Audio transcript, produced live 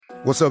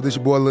What's up, this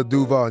your boy Lil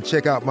Duval, and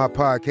check out my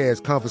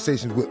podcast,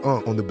 Conversations with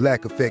Unc, on the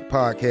Black Effect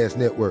Podcast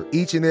Network.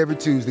 Each and every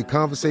Tuesday,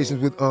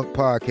 Conversations with Unc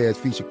podcast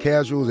feature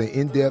casuals and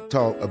in-depth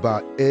talk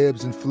about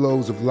ebbs and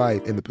flows of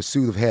life and the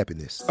pursuit of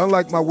happiness.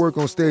 Unlike my work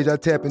on stage, I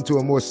tap into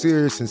a more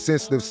serious and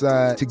sensitive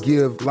side to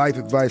give life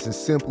advice and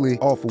simply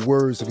offer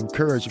words of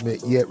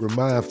encouragement, yet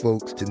remind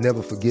folks to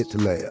never forget to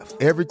laugh.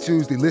 Every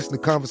Tuesday, listen to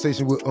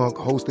Conversations with Unc,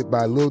 hosted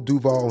by Lil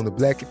Duval on the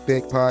Black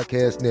Effect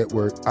Podcast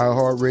Network,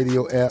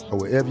 iHeartRadio app, or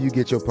wherever you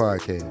get your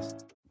podcasts.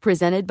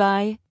 Presented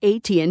by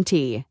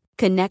AT&T.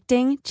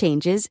 Connecting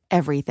changes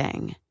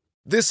everything.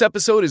 This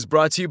episode is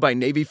brought to you by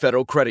Navy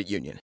Federal Credit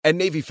Union. At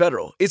Navy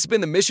Federal, it's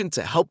been the mission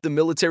to help the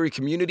military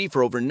community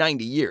for over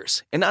 90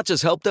 years. And not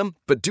just help them,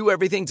 but do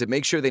everything to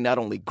make sure they not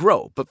only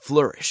grow, but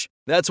flourish.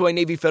 That's why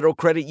Navy Federal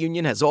Credit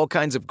Union has all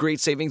kinds of great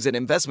savings and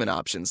investment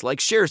options like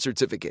share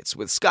certificates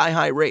with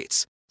sky-high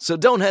rates. So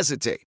don't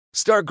hesitate.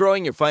 Start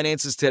growing your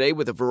finances today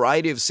with a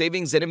variety of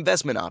savings and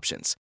investment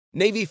options.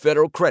 Navy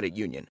Federal Credit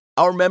Union.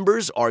 Our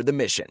members are the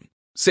mission.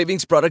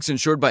 Savings products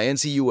insured by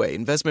NCUA.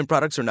 Investment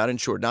products are not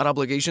insured, not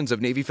obligations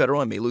of Navy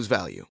Federal and may lose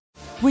value.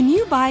 When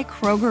you buy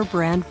Kroger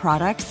brand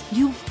products,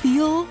 you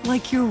feel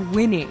like you're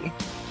winning.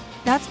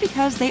 That's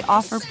because they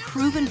offer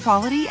proven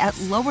quality at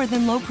lower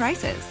than low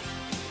prices.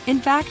 In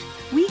fact,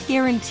 we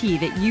guarantee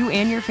that you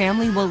and your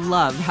family will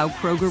love how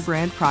Kroger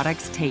brand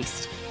products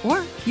taste,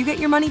 or you get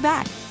your money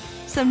back.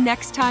 So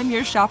next time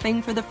you're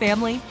shopping for the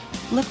family,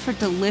 look for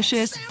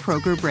delicious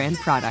Kroger brand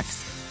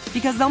products,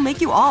 because they'll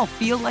make you all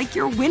feel like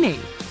you're winning.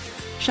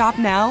 Shop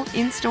now,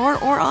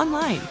 in-store, or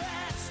online.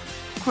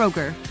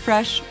 Kroger,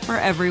 fresh for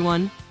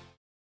everyone.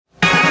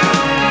 I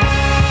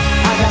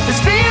got this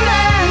feeling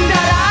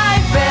that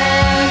I've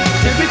been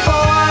here before.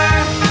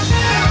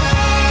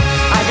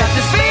 I got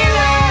this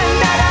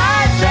feeling that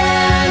I've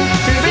been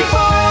here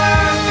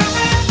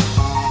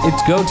before.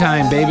 It's go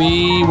time,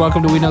 baby.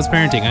 Welcome to We Knows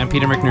Parenting. I'm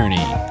Peter McNerney.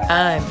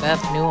 I'm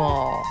Beth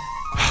Newell.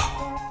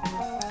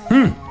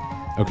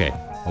 Okay,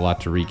 a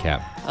lot to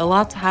recap. A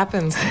lot's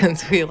happened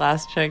since we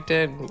last checked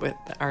in with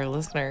our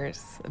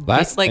listeners.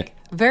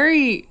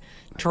 Very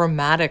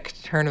dramatic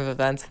turn of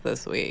events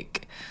this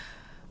week.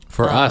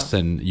 For us,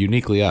 and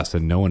uniquely us,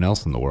 and no one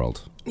else in the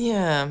world.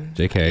 Yeah.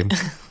 JK.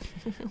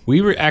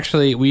 We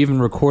even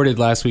recorded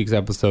last week's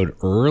episode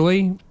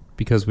early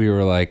because we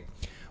were like,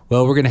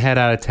 well, we're going to head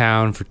out of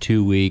town for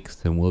 2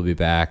 weeks and we'll be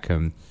back.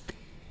 And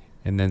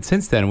then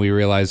since then we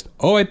realized,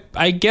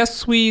 I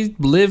guess we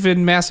live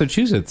in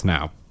Massachusetts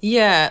now.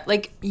 Yeah,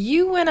 like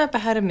you went up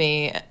ahead of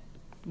me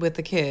with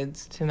the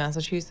kids to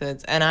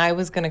Massachusetts, and I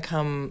was going to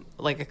come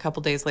like a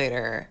couple days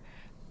later.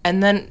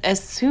 And then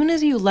as soon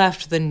as you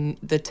left,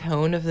 the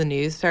tone of the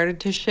news started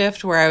to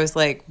shift where I was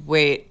like,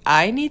 wait,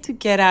 I need to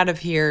get out of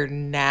here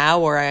now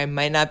or I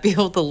might not be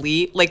able to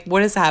leave. Like,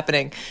 what is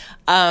happening?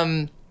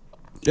 Again,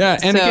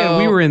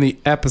 we were in the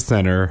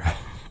epicenter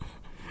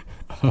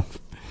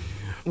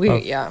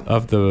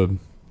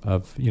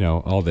of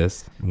all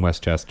this in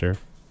Westchester.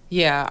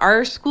 Yeah,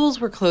 our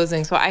schools were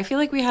closing, so I feel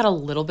like we had a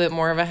little bit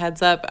more of a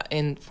heads up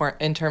in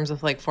terms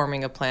of like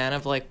forming a plan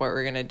of like what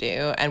we're gonna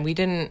do, and we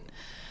didn't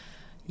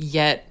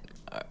yet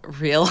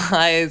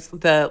realize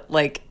that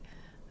like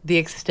the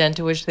extent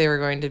to which they were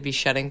going to be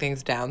shutting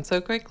things down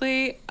so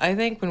quickly. I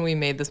think when we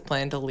made this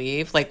plan to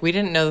leave, like we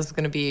didn't know this was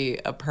going to be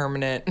a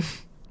permanent.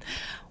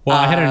 Well,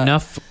 I had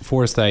enough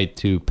foresight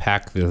to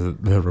pack the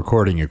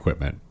recording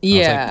equipment. Yeah,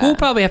 I was like, we'll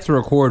probably have to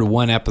record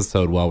one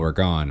episode while we're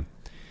gone.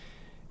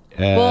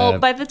 Well,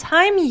 by the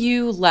time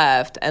you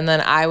left and then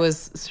I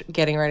was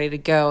getting ready to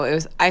go,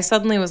 I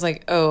suddenly was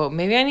like, oh,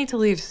 maybe I need to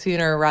leave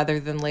sooner rather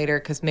than later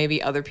because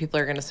maybe other people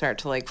are going to start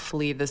to like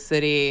flee the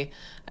city.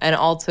 And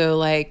also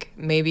like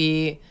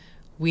maybe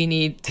we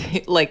need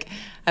to like,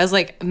 I was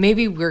like,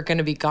 maybe we're going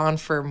to be gone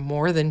for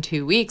more than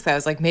 2 weeks. I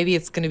was like, maybe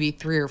it's going to be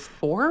 3 or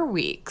 4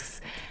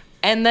 weeks.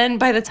 And then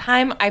by the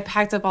time I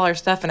packed up all our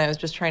stuff and I was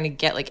just trying to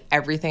get like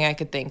everything I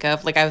could think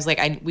of, like I was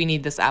like, we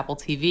need this Apple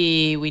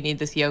TV, we need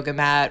this yoga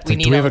mat. Do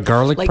we have a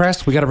garlic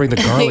press? We got to bring the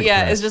garlic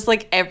yeah, press. it's just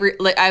like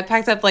I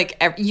packed up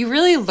like you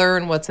really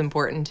learn what's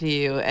important to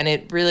you, and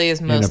it really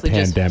is mostly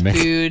just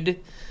food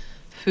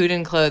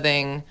and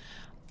clothing.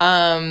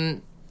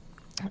 And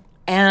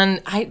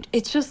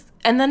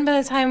then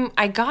by the time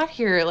I got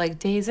here, like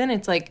days in,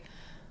 it's like,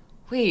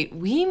 wait,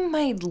 we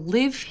might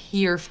live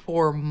here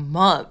for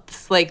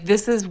months. Like,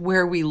 this is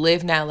where we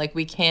live now. Like,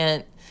 we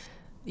can't,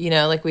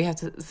 like we have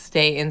to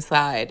stay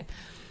inside.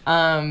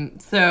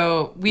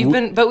 So we've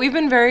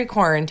been very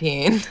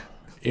quarantined.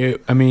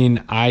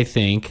 I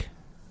think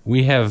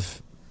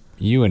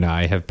you and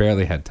I have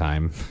barely had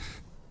time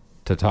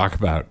to talk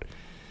about.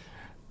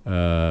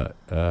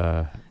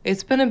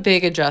 It's been a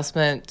big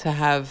adjustment to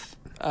have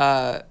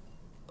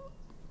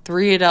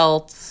 3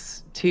 adults,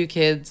 2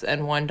 kids,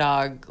 and 1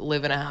 dog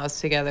live in a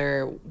house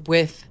together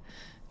with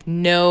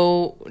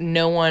no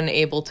one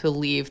able to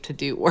leave to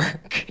do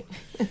work.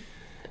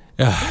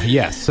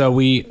 Yes. So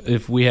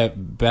if we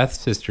have Beth's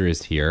sister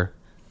is here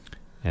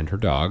and her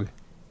dog,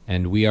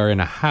 and we are in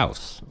a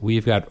house.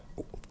 We've got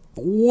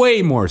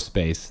way more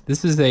space.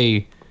 This is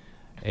a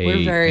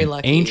We're very an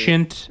lucky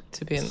ancient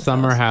to be in this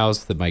summer house.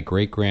 house that my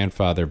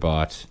great-grandfather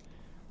bought.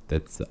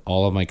 That's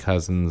all of my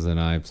cousins and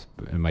I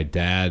and my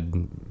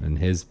dad and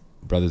his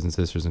brothers and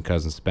sisters and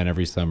cousins spent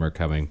every summer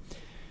coming.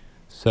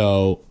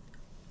 So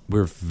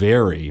we're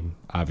very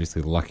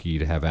obviously lucky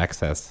to have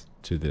access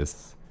to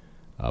this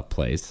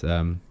place.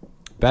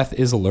 Beth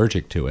is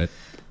allergic to it.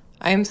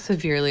 I'm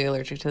severely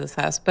allergic to this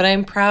house, but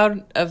I'm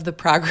proud of the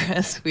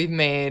progress we've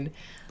made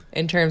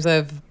in terms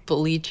of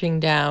bleaching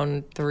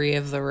down 3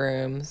 of the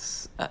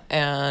rooms.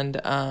 And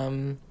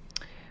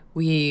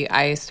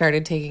I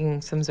started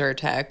taking some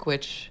Zyrtec,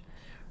 which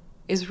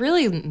is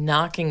really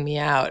knocking me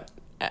out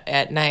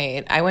at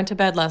night. I went to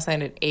bed last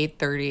night at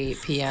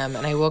 8:30 p.m.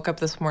 and I woke up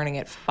this morning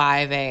at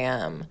 5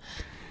 a.m.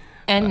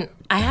 And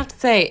I have to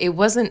say, it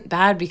wasn't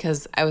bad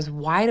because I was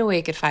wide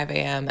awake at 5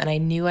 a.m. and I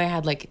knew I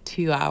had like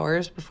 2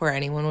 hours before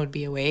anyone would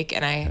be awake.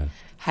 And I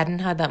hadn't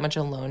had that much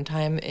alone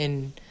time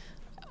in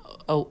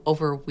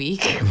over a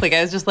week. Like,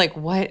 I was just like,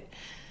 what?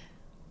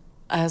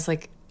 I was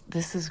like,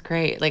 this is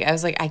great. Like, I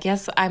was like, I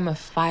guess I'm a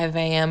 5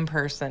 a.m.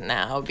 person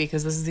now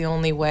because this is the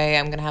only way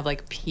I'm going to have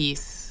like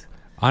peace.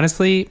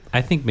 Honestly,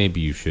 I think maybe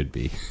you should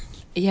be.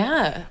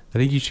 Yeah. I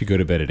think you should go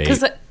to bed at 8.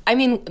 Because, I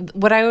mean,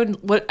 what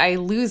I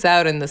lose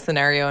out in this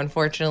scenario,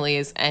 unfortunately,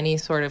 is any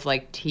sort of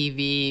like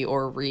TV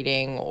or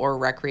reading or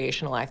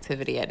recreational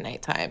activity at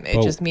nighttime.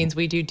 It just means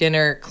we do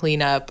dinner,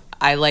 clean up.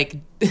 I like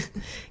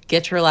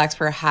get to relax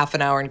for half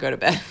an hour and go to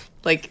bed.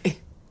 Like,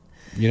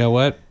 you know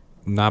what?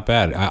 Not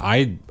bad.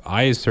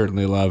 I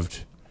certainly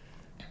loved.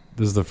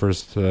 This is the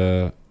first.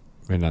 I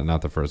mean,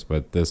 not the first,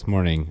 but this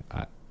morning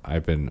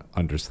I've been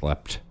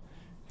underslept,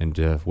 and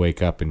to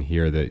wake up and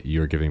hear that you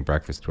were giving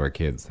breakfast to our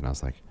kids, and I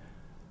was like,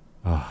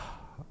 oh,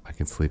 I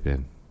can sleep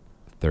in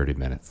 30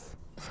 minutes.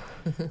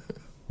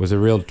 was a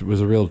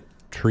real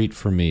treat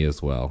for me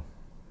as well.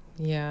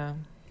 Yeah.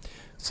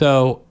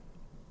 So,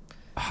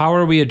 how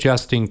are we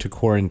adjusting to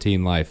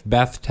quarantine life?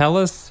 Beth, tell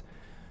us.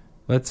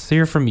 Let's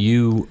hear from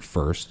you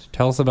first.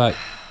 Tell us about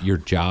your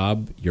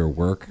job, your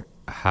work,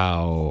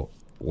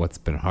 what's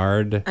been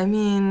hard. I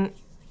mean,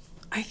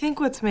 I think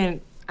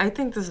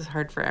this is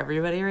hard for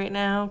everybody right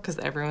now because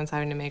everyone's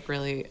having to make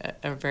really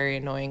a very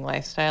annoying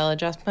lifestyle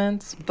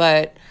adjustments,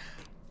 but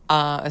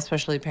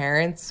especially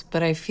parents.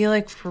 But I feel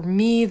like for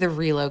me, the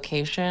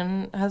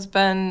relocation has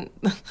been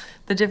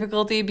the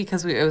difficulty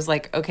because it was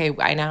like, okay,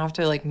 I now have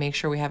to like make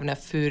sure we have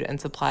enough food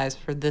and supplies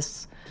for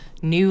this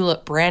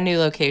brand new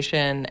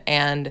location,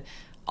 and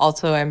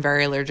also I'm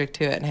very allergic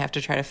to it and have to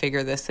try to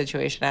figure this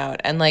situation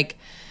out. And like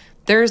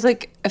there's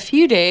like a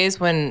few days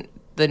when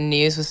the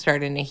news was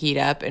starting to heat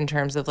up in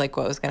terms of like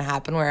what was going to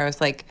happen, where I was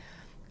like,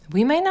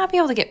 we might not be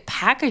able to get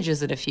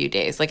packages in a few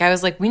days. Like I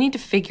was like, we need to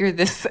figure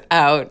this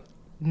out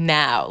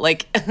now,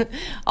 like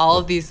all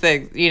of these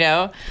things, you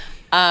know,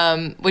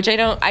 which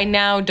I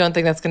now don't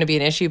think that's going to be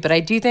an issue, but I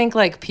do think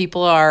like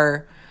people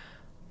are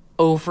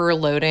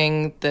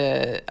overloading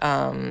the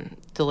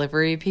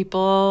delivery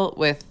people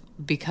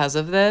because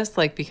of this,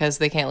 like because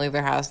they can't leave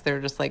their house,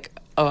 they're just like,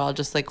 oh, I'll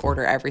just like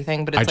order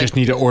everything. But it's I just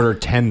need to order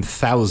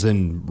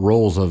 10,000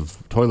 rolls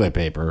of toilet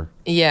paper.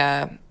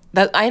 Yeah,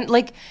 that's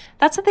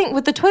the thing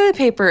with the toilet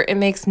paper. It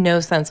makes no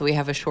sense that we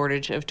have a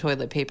shortage of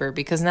toilet paper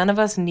because none of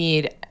us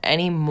need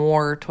any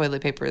more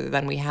toilet paper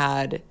than we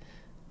had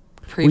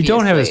previously. We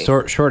don't have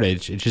a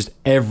shortage. It's just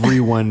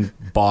everyone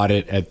bought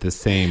it at the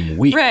same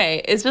week.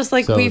 Right. It's just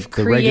like so we've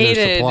created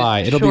regular supply.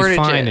 It'll shortages.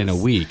 be fine in a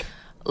week.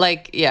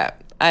 Like, yeah,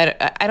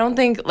 I don't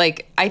think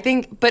I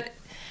think, but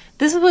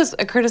this was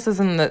a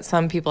criticism that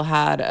some people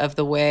had of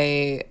the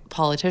way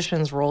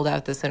politicians rolled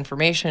out this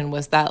information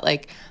was that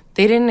like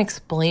they didn't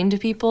explain to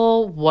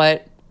people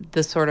what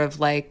the sort of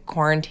like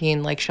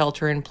quarantine, like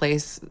shelter in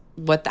place,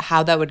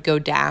 how that would go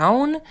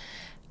down.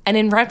 And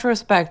in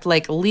retrospect,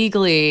 like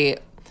legally,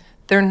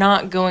 they're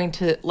not going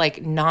to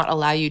like not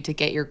allow you to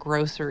get your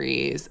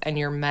groceries and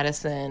your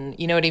medicine.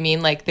 You know what I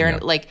mean? Like they're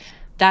like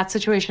that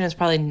situation is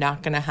probably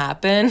not going to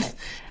happen.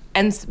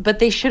 But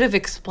they should have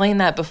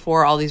explained that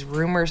before all these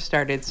rumors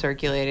started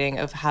circulating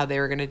of how they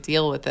were going to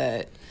deal with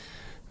it.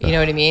 You know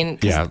what I mean?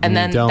 Yeah. And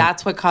then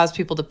that's what caused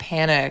people to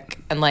panic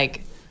and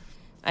like,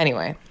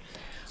 anyway.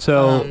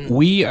 So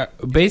we are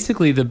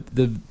basically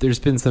there's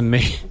been some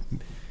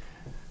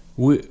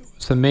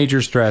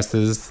major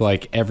stresses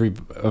like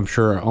I'm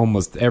sure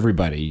almost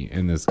everybody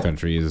in this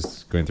country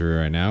is going through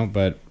right now.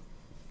 But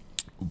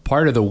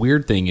part of the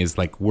weird thing is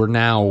like we're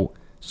now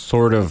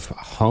sort of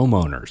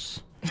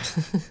homeowners.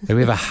 Like we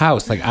have a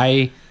house.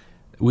 Like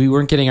we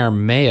weren't getting our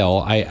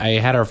mail.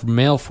 I had our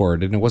mail for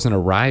it and it wasn't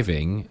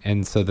arriving.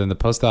 And so then the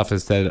post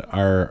office said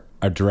our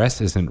address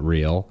isn't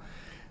real.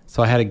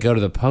 So I had to go to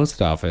the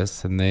post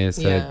office and they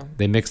said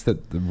they mixed the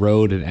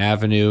road and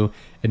avenue.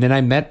 And then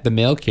I met the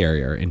mail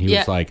carrier and he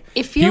was like,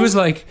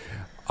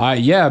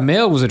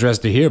 mail was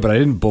addressed to here, but I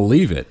didn't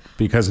believe it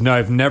because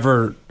I've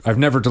never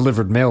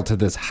delivered mail to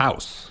this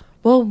house.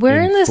 Well, we're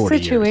in this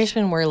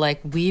situation where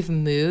like we've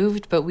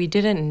moved, but we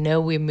didn't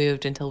know we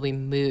moved until we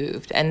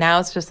moved. And now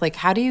it's just like,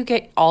 how do you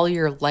get all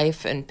your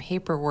life and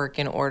paperwork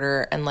in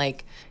order? And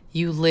like,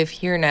 you live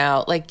here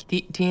now. Like,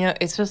 do you know,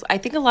 it's just, I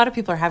think a lot of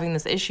people are having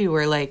this issue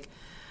where, like,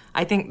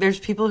 I think there's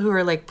people who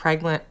are, like,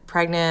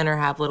 pregnant or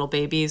have little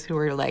babies who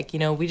are like, you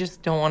know, we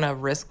just don't want to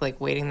risk, like,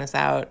 waiting this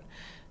out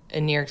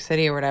in New York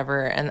City or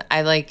whatever. And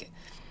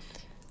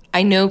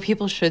I know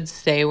people should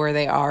stay where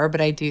they are, but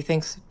I do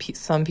think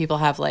some people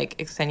have, like,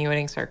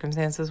 extenuating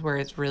circumstances where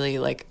it's really,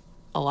 like,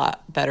 a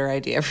lot better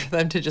idea for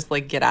them to just,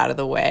 like, get out of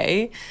the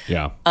way.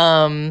 Yeah.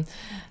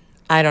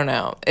 I don't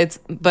know.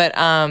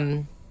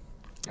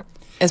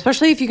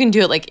 Especially if you can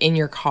do it, like, in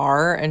your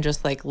car and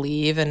just, like,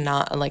 leave and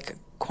not, like,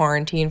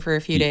 quarantine for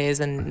a few days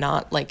and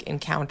not, like,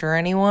 encounter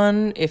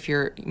anyone if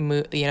you're,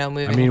 moving.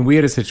 I mean, we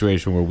had a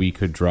situation where we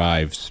could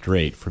drive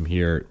straight from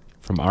here,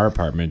 from our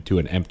apartment to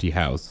an empty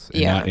house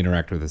and not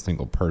interact with a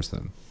single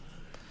person.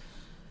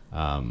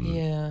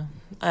 Yeah.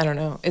 I don't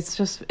know. It's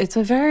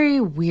a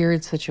very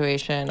weird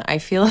situation. I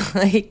feel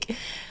like...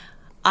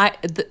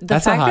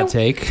 That's a hot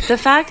take. The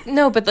fact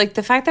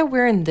that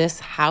we're in this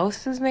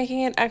house is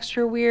making it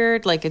extra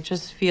weird. Like, it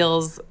just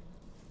feels,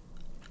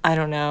 I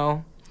don't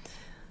know.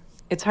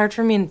 It's hard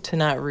for me to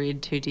not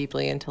read too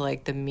deeply into,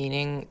 like,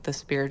 the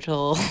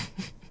spiritual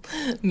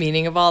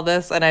meaning of all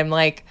this. And I'm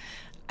like,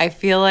 I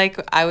feel like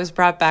I was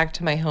brought back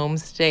to my home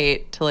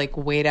state to, like,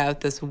 wait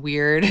out this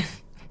weird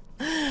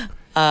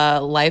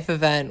life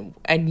event,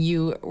 and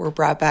you were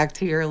brought back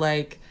to your,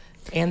 like,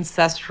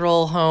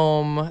 ancestral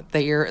home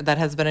that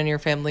has been in your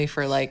family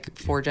for, like,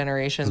 4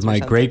 generations. My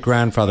great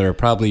grandfather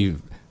probably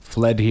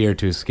fled here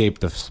to escape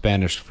the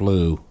Spanish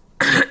flu.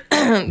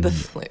 The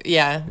flu,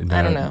 yeah.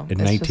 I don't know. In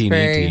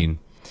 1918.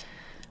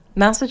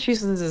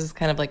 Massachusetts is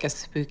kind of like a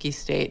spooky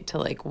state to,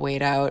 like,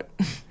 wait out,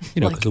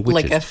 because of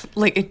witches.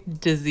 like a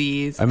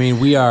disease. I mean,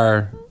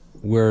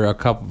 we're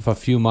a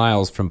few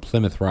miles from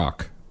Plymouth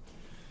Rock.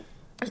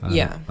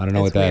 Yeah, I don't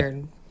know what that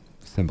weird.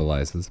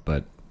 Symbolizes,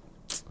 but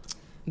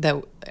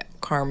that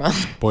karma.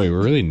 Boy,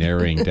 we're really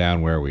narrowing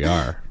down where we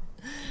are.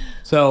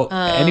 So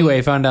anyway,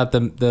 I found out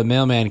the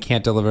mailman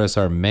can't deliver us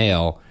our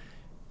mail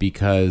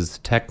because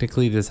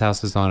technically this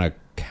house is on a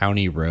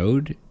county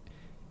road,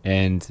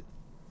 and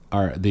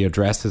the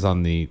address is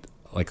on the,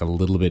 like, a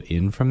little bit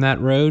in from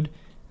that road.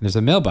 And there's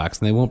a mailbox,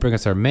 and they won't bring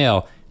us our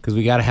mail because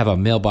we got to have a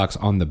mailbox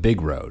on the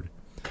big road.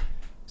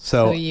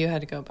 So you had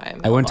to go buy a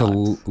mailbox. I went to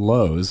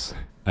Lowe's.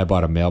 I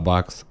bought a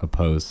mailbox, a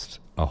post,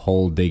 a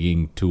hole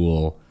digging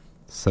tool,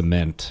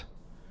 cement,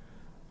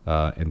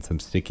 and some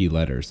sticky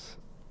letters.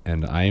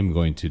 And I am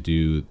going to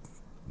do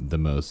the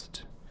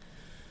most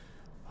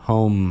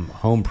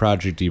home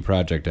project-y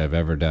project I've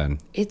ever done.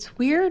 It's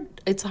weird.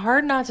 It's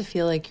hard not to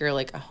feel like you're,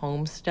 like, a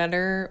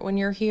homesteader when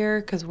you're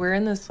here, because we're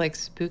in this, like,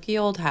 spooky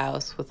old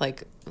house with,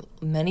 like,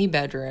 many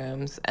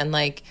bedrooms, and,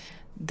 like,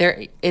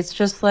 it's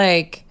just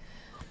like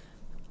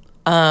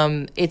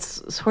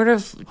it's sort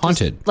of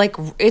haunted. Like,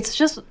 it's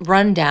just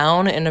run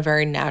down in a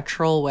very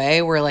natural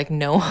way where, like,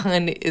 no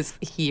one is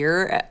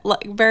here,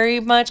 like, very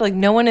much. Like,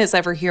 no one is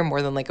ever here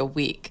more than, like, a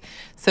week.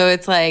 So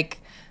it's,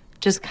 like,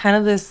 just kind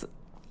of this,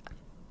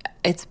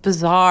 it's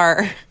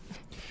bizarre.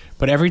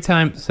 But every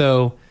time,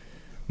 so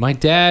my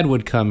dad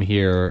would come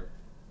here,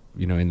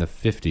 in the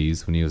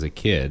 50s when he was a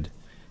kid,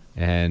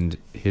 and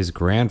his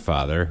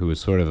grandfather, who was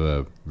sort of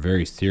a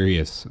very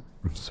serious,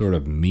 sort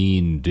of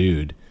mean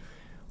dude,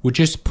 would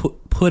just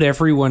put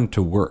everyone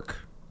to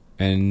work,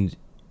 and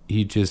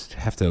he'd just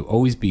have to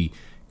always be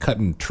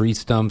cutting tree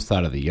stumps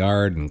out of the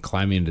yard and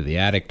climbing into the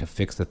attic to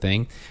fix the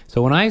thing.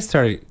 So when I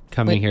started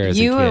coming here as a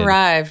kid, you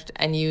arrived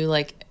and you,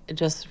 like,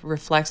 just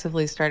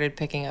reflexively started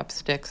picking up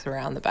sticks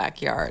around the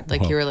backyard.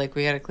 Like, you were like,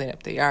 we got to clean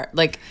up the yard.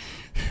 Like,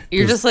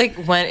 you just,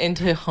 like, went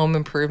into home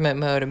improvement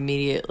mode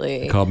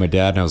immediately. I called my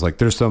dad and I was like,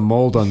 there's some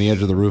mold on the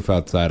edge of the roof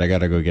outside. I got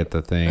to go get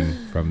the thing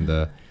and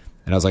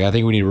I was like, I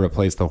think we need to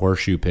replace the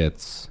horseshoe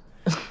pits.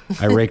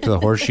 I raked the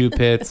horseshoe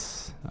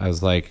pits. I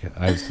was like,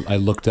 I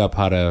looked up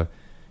how to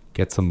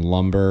get some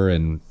lumber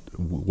and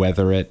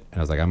weather it.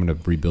 I was like, I'm going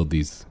to rebuild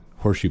these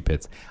horseshoe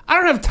pits. I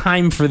don't have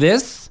time for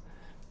this.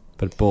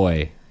 But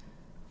boy,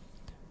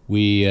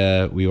 we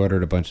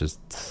ordered a bunch of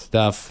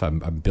stuff. I'm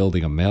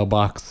building a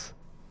mailbox.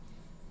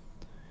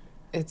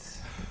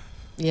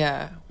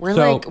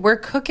 We're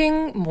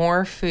cooking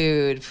more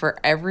food for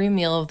every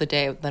meal of the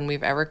day than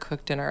we've ever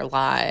cooked in our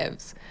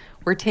lives.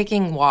 We're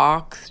taking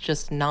walks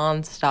just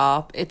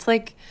nonstop. It's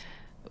like,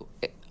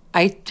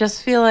 I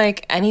just feel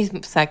like any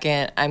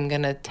second I'm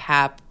going to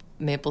tap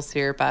maple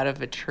syrup out of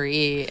a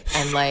tree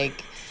and,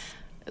 like,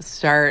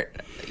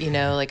 start,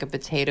 like, a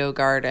potato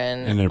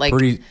garden. And then, like,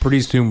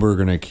 pretty soon we're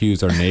going to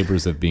accuse our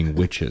neighbors of being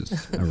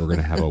witches, and we're going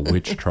to have a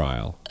witch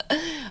trial.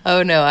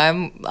 Oh no,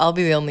 I'll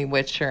be the only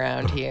witch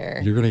around here.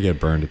 You're going to get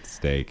burned at the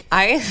stake.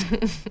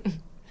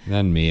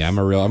 Then me. I'm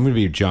going to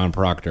be John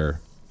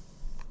Proctor.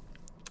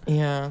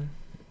 Yeah.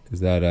 Is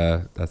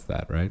that's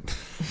that, right?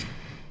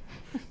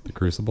 The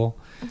Crucible.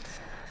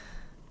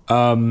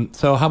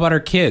 So how about our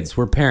kids?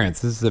 We're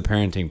parents. This is a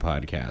parenting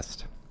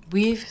podcast.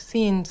 We've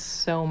seen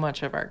so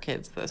much of our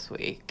kids this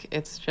week.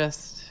 It's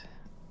just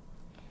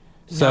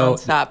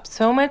nonstop.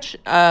 So much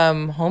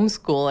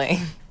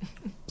homeschooling.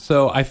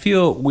 So I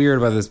feel weird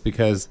about this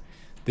because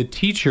the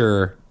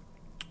teacher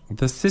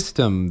the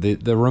system,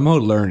 the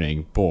remote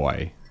learning,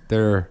 boy,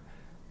 they're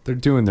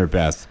doing their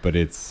best, but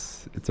it's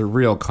a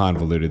real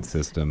convoluted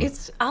system.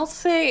 I'll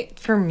say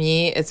for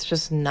me, it's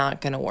just not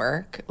going to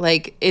work.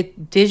 Like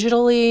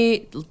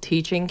digitally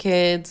teaching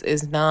kids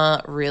is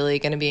not really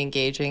going to be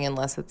engaging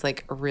unless it's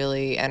like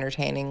really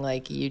entertaining,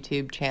 like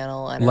YouTube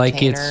channel entertainer.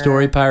 Like it's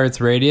Story Pirates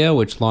Radio,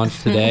 which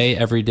launched today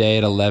every day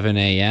at 11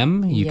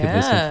 a.m. You can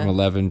listen from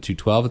 11 to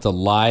 12. It's a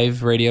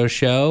live radio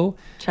show.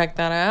 Check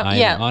that out.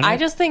 I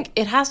just think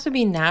it has to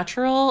be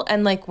natural.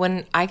 And like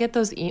when I get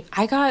those,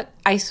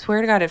 I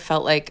swear to God, it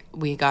felt like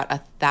we got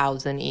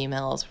 1,000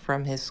 emails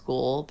from his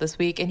school this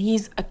week, and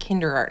he's a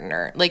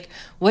kindergartner. Like,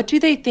 what do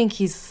they think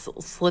he's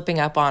slipping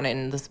up on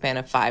in the span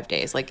of 5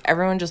 days? Like,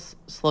 everyone just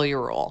slow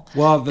your roll.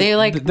 Well, they're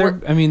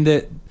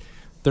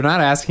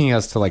not asking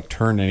us to like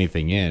turn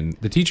anything in.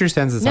 The teacher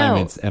sends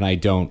assignments, and I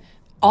don't.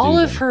 All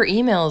of her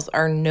emails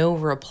are no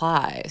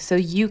reply. So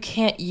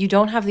you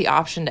don't have the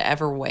option to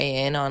ever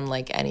weigh in on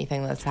like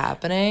anything that's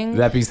happening.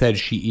 That being said,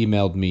 she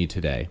emailed me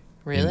today.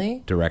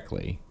 Really?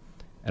 Directly.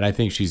 And I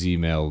think she's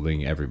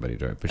emailing everybody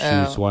directly. But she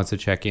just wants to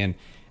check in.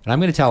 And I'm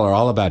going to tell her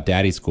all about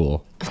Daddy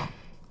School.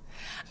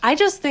 I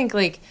just think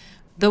like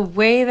the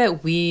way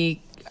that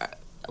we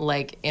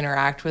like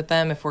interact with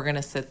them, if we're going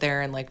to sit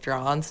there and like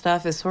draw on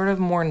stuff, is sort of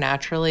more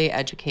naturally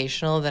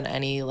educational than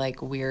any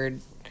like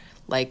weird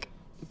like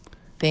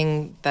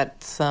thing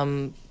that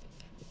some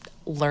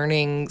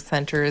learning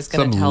center is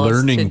going to tell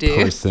us to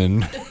do. Some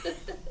learning person.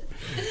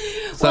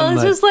 Well,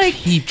 it's just like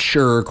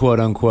teacher, quote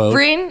unquote.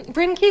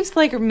 Bryn keeps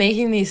like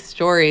making these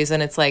stories,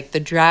 and it's like the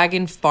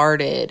dragon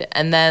farted,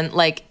 and then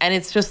like, and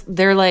it's just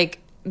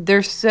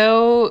they're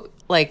so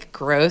like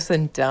gross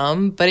and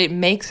dumb, but it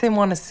makes him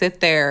want to sit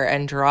there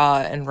and draw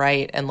and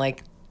write and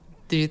like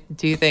do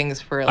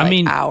things for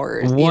like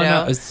hours. You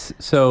know?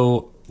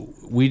 So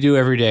we do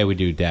every day. We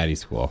do Daddy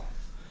School.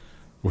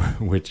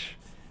 Which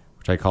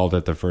I called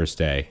it the first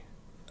day,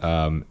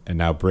 and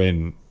now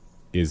Bryn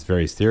is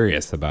very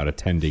serious about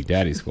attending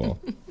Daddy School.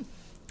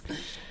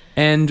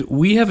 And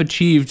we have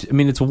achieved, I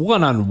mean, it's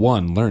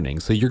one-on-one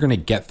learning, so you're going to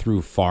get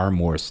through far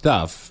more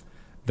stuff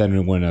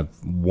than when a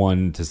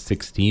 1 to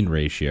 16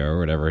 ratio or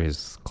whatever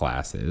his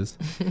class is.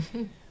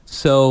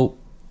 So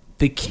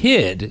the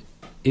kid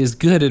is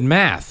good at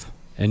math,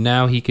 and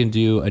now he can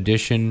do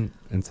addition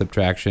and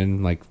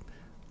subtraction like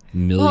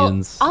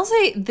millions. Well, I'll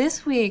say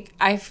this week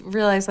I've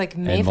realized like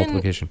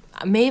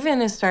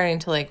Maven is starting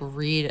to like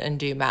read and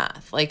do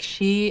math. Like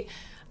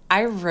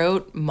I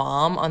wrote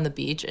mom on the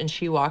beach, and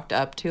she walked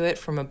up to it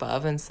from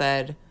above and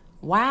said,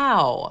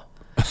 "Wow."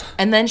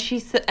 and then she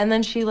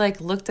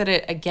like looked at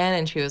it again,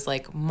 and she was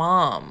like,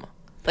 "Mom."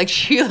 Like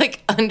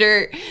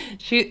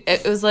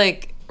it was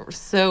like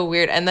so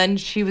weird. And then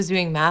she was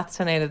doing math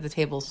tonight at the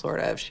table,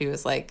 sort of. She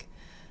was like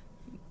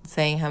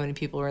saying how many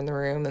people were in the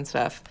room and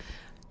stuff.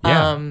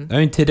 Yeah. I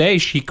mean, today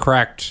she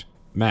cracked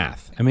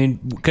math. I mean,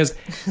 because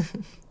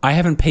I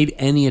haven't paid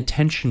any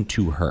attention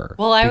to her.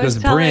 Well, because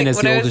Bryn, as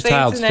the oldest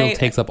child, still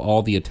takes up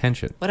all the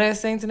attention. What I was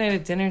saying tonight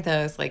at dinner, though,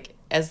 is like,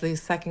 as the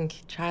second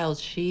child,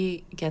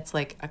 she gets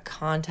like a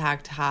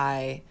contact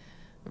high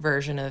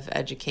version of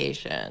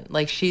education.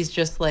 Like, she's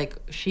just like,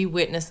 she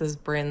witnesses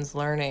Bryn's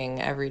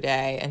learning every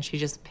day, and she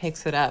just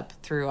picks it up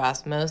through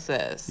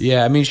osmosis.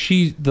 Yeah, I mean,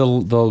 the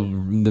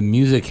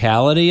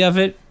musicality of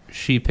it,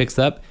 she picks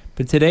up.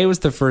 But today was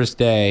the first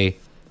day. I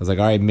was like,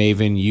 all right,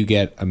 Maven, you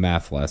get a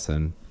math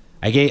lesson.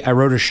 I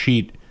wrote a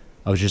sheet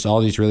of just all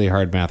these really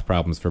hard math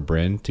problems for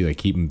Bryn to like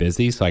keep him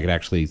busy so I could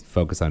actually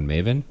focus on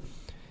Maven.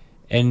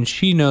 And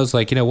she knows,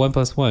 like,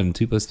 1 + 1,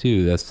 2 +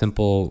 2, the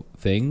simple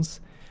things.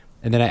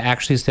 And then I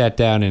actually sat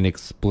down and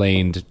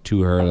explained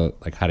to her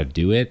like how to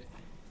do it.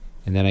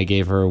 And then I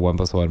gave her 1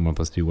 + 1, 1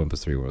 + 2, 1 +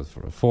 3, 1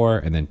 + 4,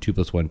 and then 2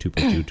 + 1, 2 +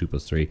 2, 2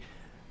 + 3,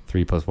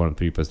 3 + 1,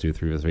 3 + 2,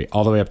 3 + 3,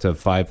 all the way up to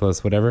 5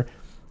 + whatever.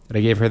 And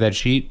I gave her that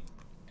sheet,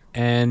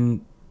 and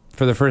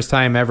for the first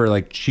time ever,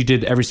 like, she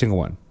did every single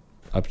one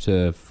up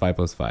to 5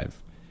 + 5.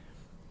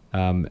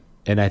 And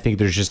I think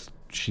there's just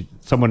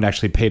someone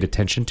actually paid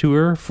attention to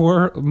her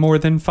for more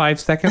than 5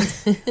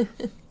 seconds.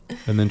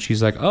 And then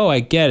she's like, "Oh,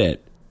 I get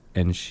it."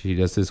 And she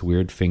does this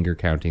weird finger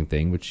counting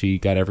thing, which she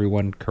got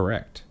everyone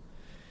correct.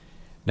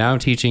 Now I'm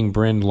teaching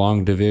Bryn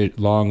long division.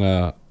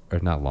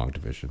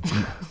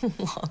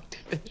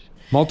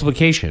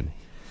 Multiplication.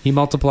 He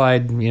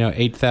multiplied,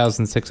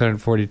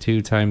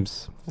 8,642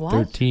 times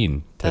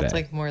 13 today. That's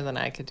like more than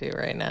I could do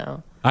right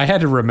now. I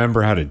had to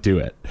remember how to do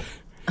it.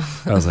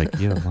 I was like,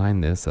 line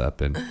this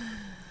up.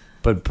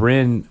 But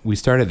Bryn, we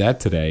started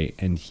that today,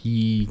 and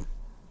he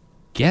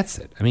gets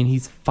it. I mean,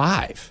 he's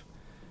 5.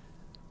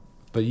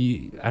 But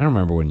I don't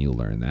remember when you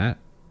learned that.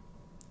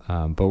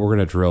 But we're going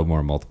to drill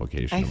more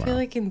multiplication tomorrow. I feel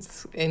like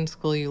in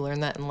school you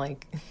learn that in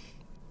like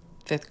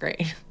 5th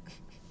grade.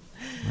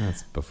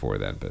 That's before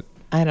then, but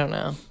I don't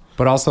know.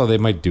 But also, they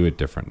might do it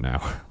different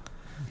now.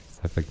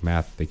 I think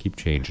math, they keep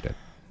changing it.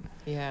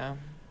 Yeah.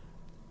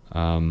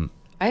 I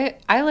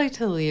like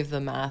to leave the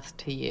math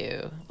to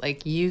you.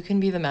 Like, you can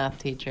be the math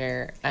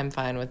teacher. I'm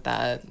fine with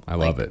that. I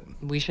love it.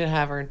 We should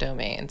have our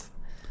domains.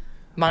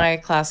 My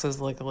class is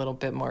like a little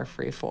bit more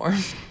free form.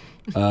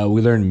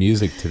 We learned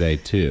music today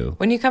too.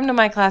 When you come to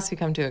my class, you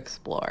come to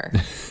explore.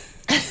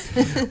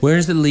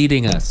 Where's it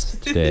leading us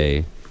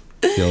today,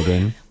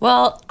 children?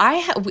 Well,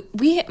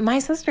 my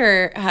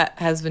sister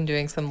has been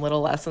doing some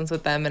little lessons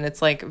with them, and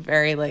it's like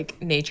very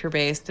like nature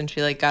based, and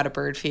she like got a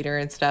bird feeder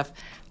and stuff,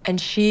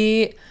 and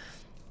we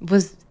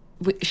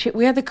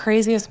had the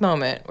craziest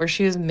moment where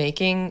she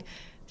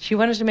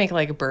wanted to make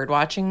like bird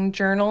watching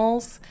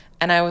journals.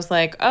 And I was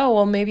like, oh,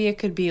 well, maybe it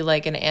could be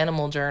like an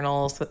animal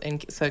journal. So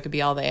it could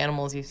be all the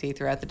animals you see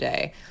throughout the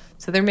day.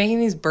 So they're making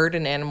these bird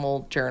and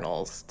animal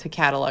journals to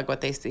catalog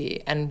what they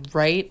see. And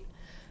right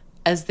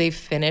as they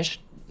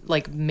finished,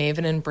 like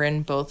Maven and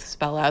Bryn both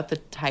spell out the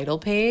title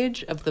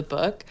page of the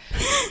book,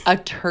 a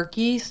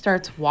turkey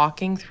starts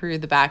walking through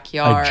the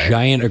backyard. A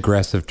giant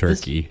aggressive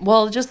turkey.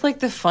 Just like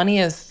the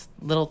funniest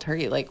little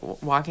turkey, like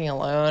walking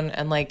alone.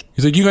 And like,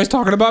 he's like, you guys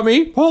talking about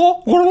me?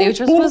 It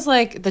just was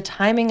like the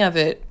timing of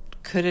it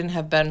couldn't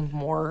have been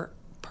more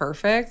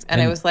perfect, and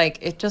it was like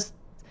it just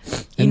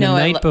I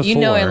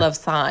love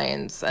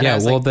signs. And yeah,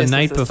 well, like, the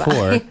night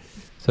before,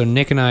 so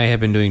Nick and I have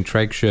been doing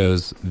trike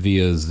shows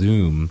via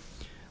Zoom,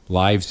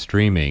 live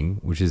streaming,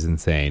 which is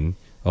insane,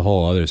 a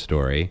whole other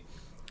story.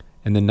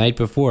 And the night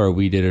before,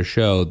 we did a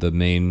show. The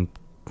main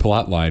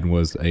plot line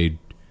was a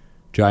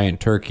giant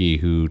turkey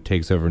who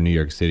takes over New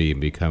York City and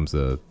becomes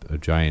a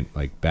giant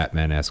like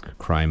Batman-esque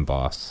crime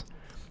boss.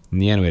 In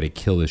the end, we had to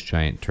kill this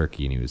giant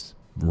turkey, and he was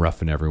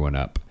roughing everyone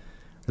up.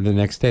 And the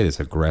next day, this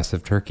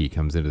aggressive turkey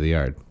comes into the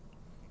yard.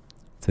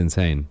 It's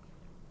insane.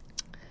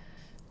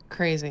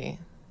 Crazy.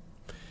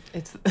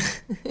 It's.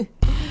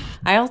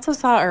 I also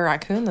saw a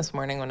raccoon this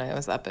morning when I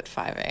was up at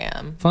 5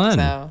 a.m. Fun.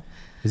 So.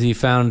 Has he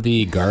found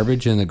the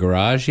garbage in the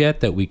garage yet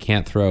that we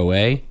can't throw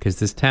away? Because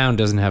this town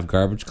doesn't have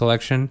garbage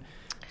collection,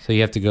 so you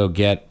have to go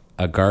get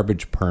a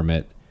garbage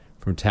permit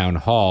from town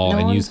hall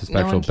and use a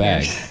special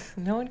bag.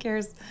 No one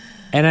cares.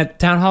 And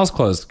town hall's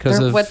closed because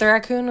of what the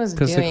raccoon was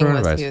doing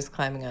was he was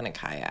climbing on a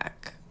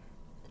kayak.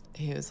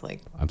 He was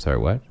like, I'm sorry,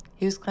 what?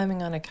 He was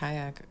climbing on a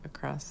kayak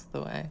across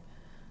the way.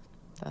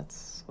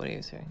 That's what he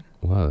was doing.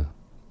 Wow.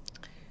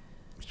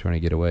 He's trying to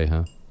get away,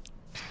 huh?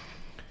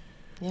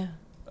 Yeah.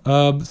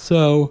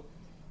 So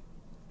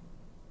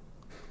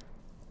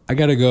I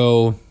gotta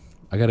go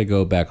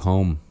back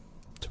home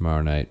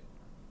tomorrow night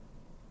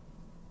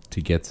to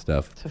get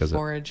stuff. To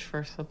forage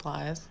for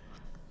supplies.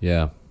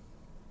 Yeah.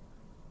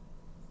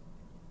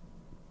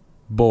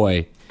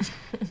 Boy.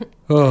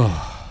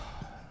 Oh.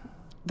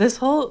 This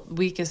whole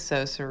week is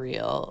so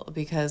surreal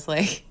because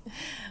like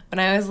when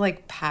I was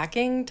like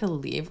packing to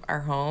leave our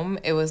home,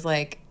 it was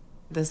like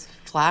this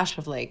flash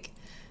of like,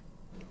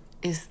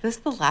 is this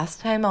the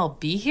last time I'll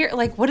be here?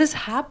 Like, what is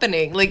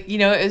happening? Like, you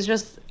know, it was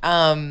just,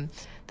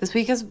 this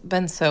week has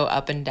been so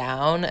up and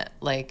down,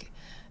 like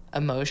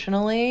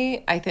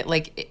emotionally. I think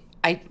like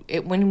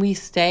when we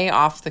stay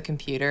off the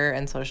computer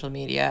and social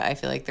media, I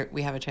feel like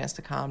we have a chance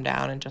to calm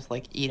down and just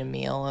like eat a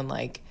meal and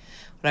like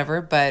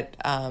whatever. But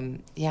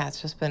yeah, it's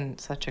just been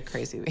such a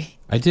crazy week.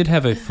 I did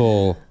have a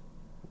full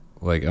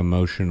like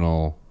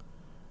emotional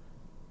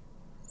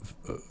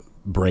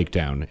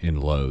breakdown in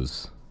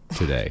Lowe's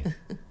today.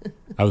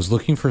 I was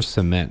looking for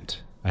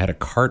cement. I had a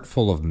cart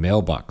full of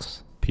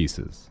mailbox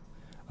pieces,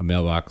 a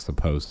mailbox, a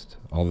post,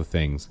 all the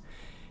things.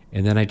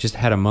 And then I just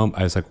had a moment.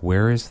 I was like,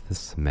 where is the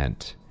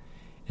cement?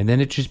 And then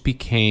it just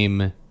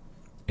became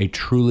a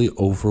truly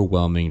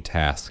overwhelming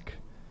task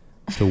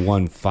to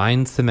one,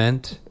 find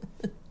cement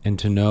and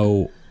to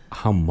know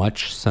how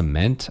much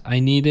cement I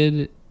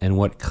needed and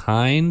what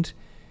kind.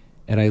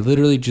 And I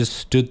literally just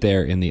stood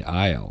there in the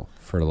aisle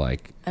for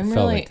like... I'm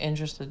really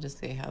interested to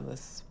see how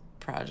this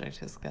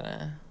project is going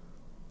to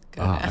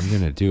go down. I'm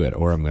going to do it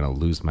or I'm going to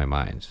lose my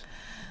mind.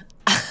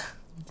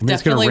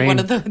 Definitely one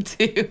of the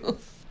two.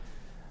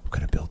 I'm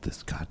going to build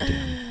this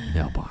goddamn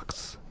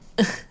mailbox.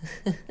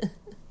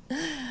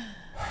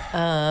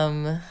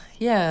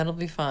 Yeah, it'll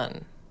be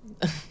fun.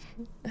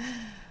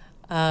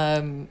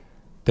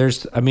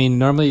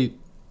 Normally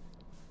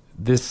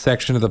this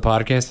section of the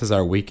podcast is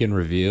our weekend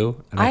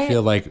review, and I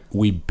feel like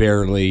we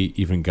barely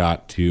even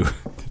got to,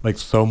 like,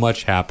 so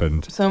much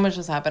happened. So much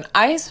has happened.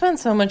 I spent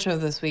so much of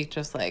this week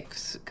just, like,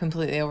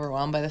 completely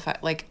overwhelmed by the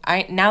fact, like,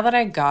 now that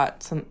I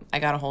got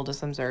a hold of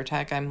some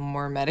Zyrtec, I'm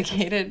more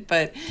medicated,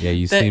 but... Yeah,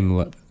 you seem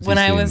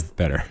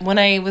better. When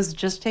I was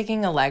just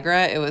taking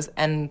Allegra,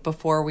 and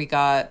before we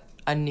got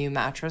a new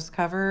mattress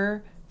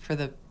cover for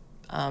the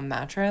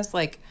mattress,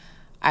 like,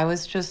 I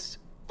was just...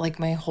 Like,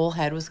 my whole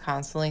head was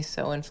constantly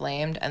so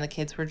inflamed, and the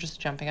kids were just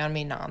jumping on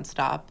me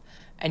nonstop.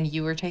 And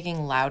you were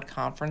taking loud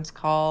conference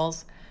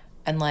calls,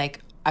 and, like,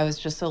 I was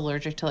just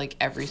allergic to, like,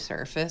 every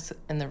surface.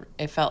 And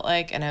it felt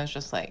like, and I was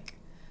just like,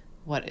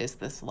 what is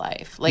this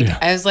life? Like, yeah.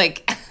 I was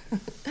like...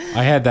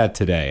 I had that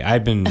today.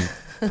 I've been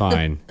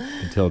fine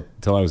until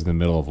I was in the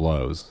middle of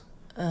Lowe's.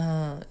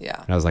 Yeah.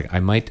 And I was like,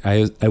 at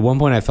one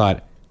point I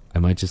thought, I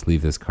might just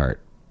leave this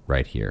cart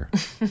right here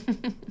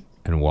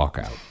and walk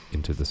out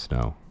into the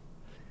snow.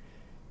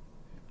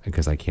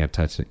 Because I can't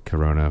touch it,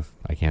 Corona.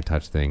 I can't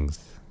touch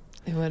things.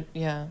 It would,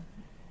 yeah.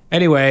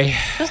 Anyway,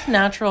 just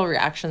natural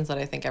reactions that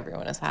I think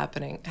everyone is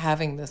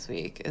having this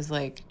week is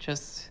like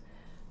just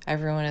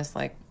everyone is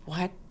like,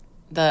 what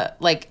the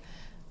like,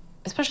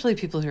 especially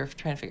people who are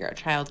trying to figure out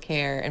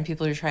childcare and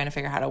people who are trying to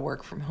figure out how to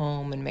work from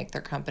home and make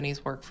their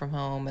companies work from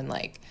home and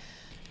like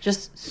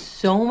just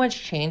so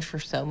much change for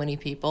so many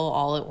people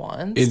all at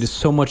once. It is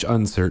so much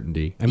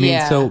uncertainty. I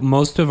mean, so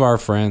most of our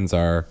friends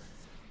are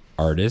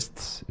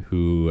artists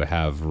who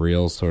have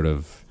real sort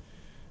of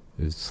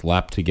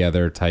slapped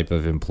together type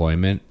of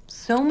employment.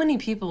 So many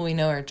people we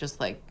know are just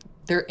like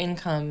their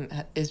income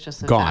is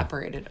just gone.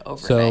 Evaporated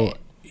overnight.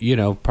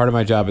 So, part of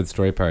my job at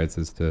Story Pirates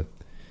is to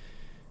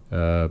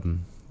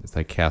it's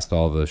like cast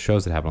all the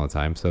shows that happen all the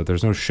time. So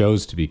there's no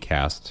shows to be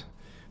cast.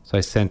 So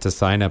I sent a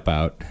sign up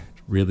out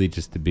really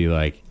just to be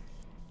like,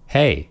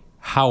 hey,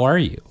 how are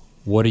you?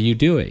 What are you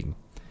doing?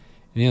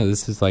 And,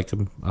 this is like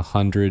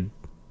 100+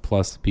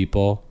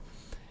 people.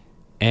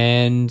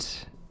 And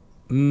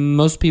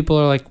most people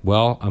are like,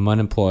 well, I'm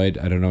unemployed.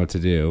 I don't know what to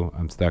do.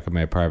 I'm stuck in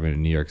my apartment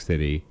in New York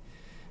City.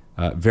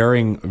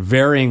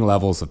 Varying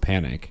levels of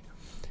panic.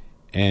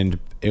 And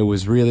I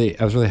was really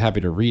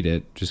happy to read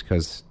it just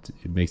because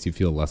it makes you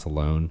feel less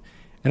alone.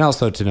 And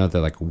also to know that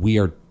like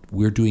we're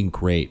doing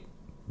great.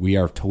 We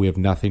have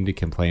nothing to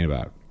complain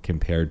about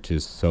compared to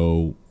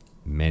so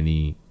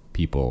many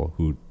people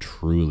who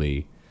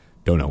truly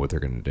don't know what they're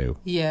going to do.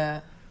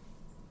 Yeah.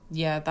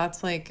 Yeah,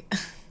 that's like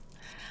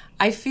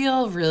I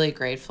feel really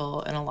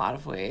grateful in a lot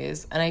of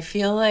ways. And I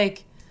feel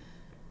like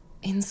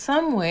in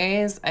some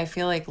ways, I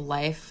feel like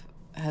life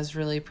has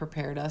really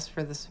prepared us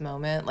for this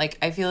moment. Like,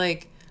 I feel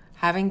like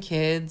having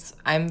kids,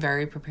 I'm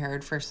very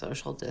prepared for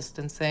social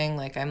distancing.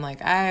 Like, I'm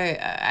like,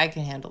 I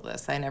can handle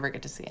this. I never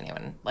get to see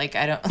anyone. Like,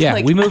 I don't. Yeah,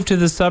 like, we moved to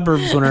the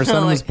suburbs when our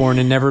son was born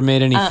and never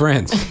made any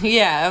friends.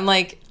 Yeah, I'm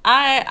like,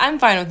 I'm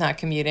fine with not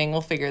commuting.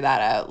 We'll figure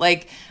that out.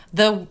 Like,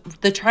 the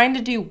trying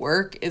to do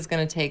work is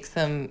going to take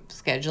some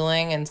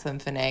scheduling and some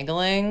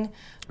finagling.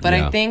 But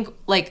Yeah.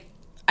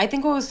 I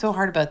think what was so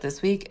hard about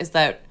this week is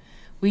that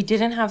we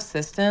didn't have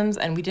systems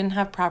and we didn't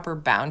have proper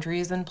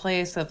boundaries in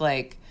place of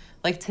like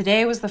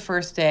today was the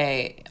first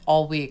day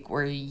all week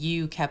where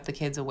you kept the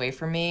kids away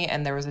from me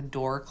and there was a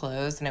door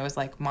closed and it was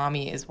like,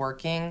 mommy is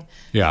working.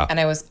 Yeah. And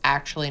I was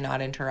actually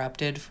not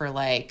interrupted for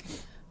like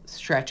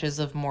stretches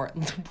of more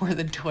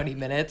than 20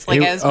 minutes.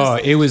 Like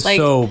it was like,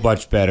 so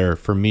much better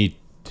for me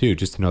too,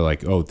 just to know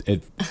like,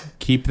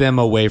 keep them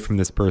away from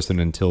this person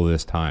until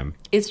this time.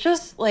 It's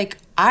just like,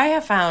 I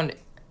have found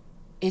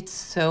it's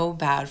so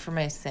bad for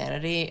my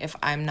sanity if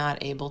I'm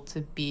not able to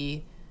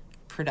be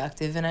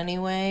productive in any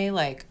way,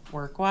 like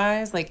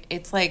work-wise. Like,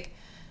 it's like,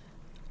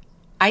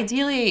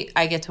 ideally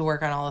I get to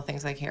work on all the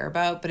things I care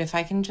about, but if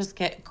I can just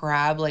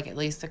grab like at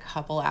least a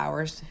couple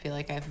hours to feel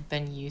like I've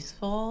been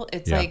useful,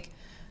 it's like,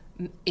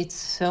 it's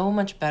so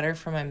much better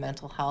for my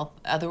mental health.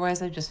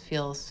 Otherwise I just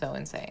feel so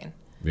insane.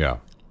 Yeah.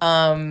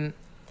 And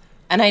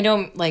I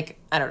don't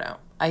know.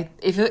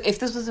 If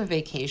this was a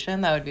vacation,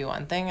 that would be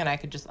one thing and I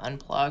could just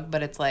unplug,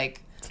 but it's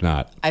like, it's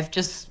not.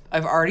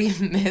 I've already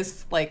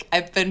missed, like,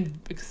 I've been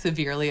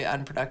severely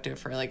unproductive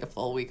for like a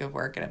full week of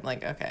work and I'm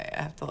like, okay,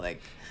 I have to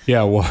like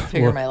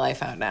figure my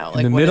life out now.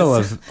 Like, in the middle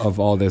of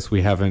all this,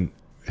 we haven't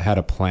had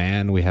a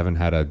plan. We haven't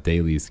had a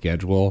daily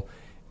schedule.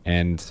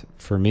 And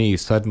for me,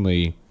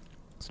 suddenly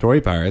Story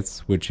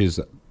Pirates, which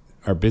is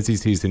our busy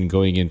season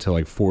going into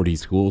like 40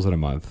 schools in a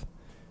month,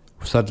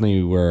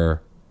 suddenly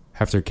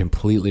have to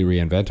completely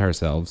reinvent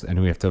ourselves and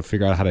we have to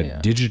figure out how to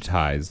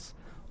digitize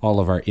all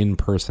of our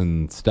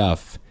in-person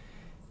stuff.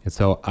 And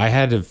so I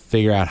had to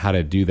figure out how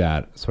to do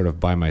that sort of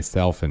by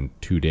myself in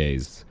 2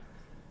 days.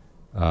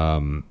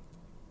 And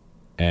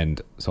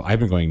so I've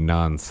been going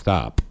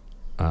nonstop.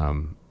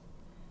 And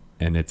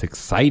it's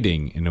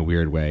exciting in a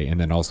weird way. And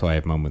then also I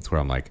have moments where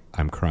I'm like,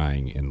 I'm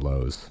crying in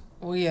Lowe's.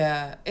 Well,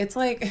 yeah. It's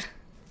like,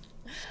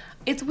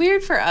 it's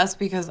weird for us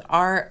because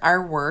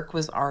our work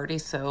was already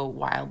so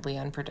wildly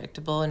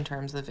unpredictable in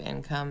terms of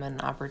income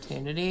and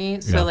opportunity.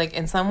 So like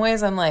in some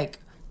ways I'm like,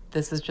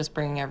 this is just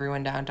bringing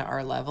everyone down to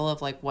our level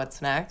of like what's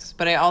next.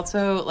 But I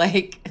also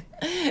like,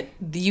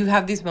 you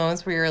have these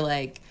moments where you're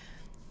like,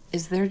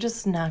 is there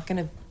just not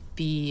going to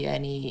be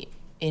any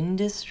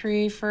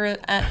industry for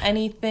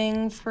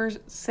anything for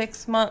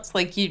 6 months?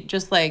 Like you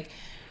just like,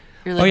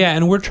 you're like, oh yeah,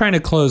 and we're trying to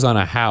close on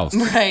a house,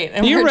 right?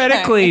 And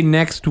theoretically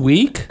next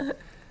week,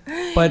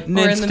 but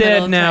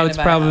instead now it's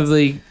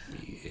probably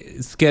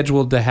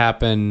scheduled to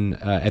happen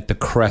at the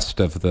crest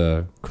of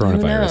the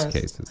coronavirus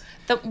cases.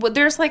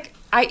 There's like,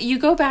 you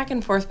go back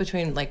and forth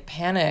between like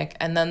panic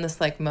and then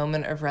this like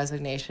moment of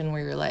resignation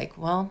where you're like,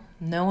 well,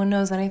 no one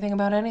knows anything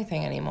about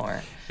anything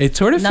anymore. It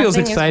sort of feels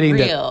exciting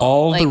that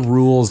all the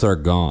rules are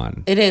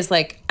gone. It is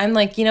like, I'm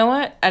like, you know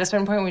what? At a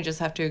certain point, we just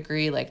have to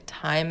agree, like,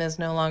 time is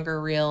no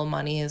longer real.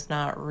 Money is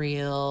not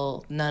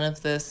real. None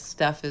of this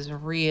stuff is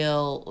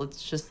real.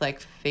 Let's just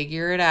like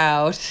figure it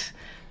out.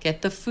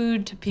 Get the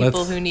food to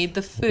people who need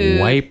the food.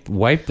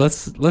 Wipe.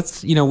 Let's. I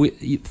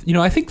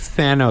think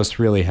Thanos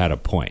really had a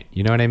point.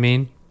 You know what I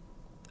mean?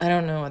 I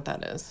don't know what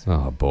that is.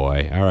 Oh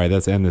boy! All right,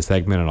 let's end the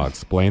segment, and I'll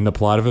explain the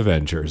plot of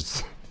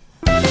Avengers.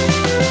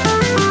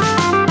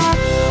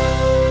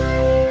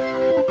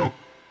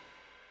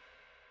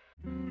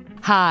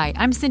 Hi,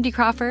 I'm Cindy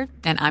Crawford,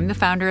 and I'm the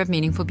founder of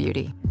Meaningful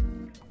Beauty.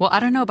 Well, I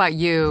don't know about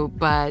you,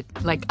 but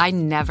I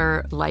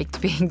never liked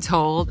being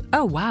told,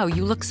 oh, wow,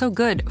 you look so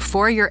good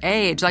for your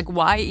age.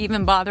 Why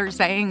even bother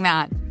saying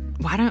that?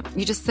 Why don't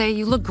you just say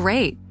you look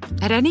great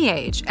at any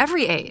age,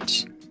 every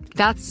age?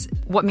 That's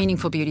what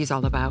Meaningful Beauty is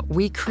all about.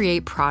 We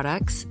create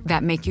products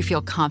that make you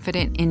feel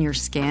confident in your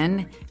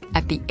skin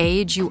at the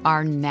age you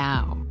are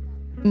now.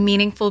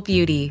 Meaningful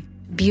Beauty.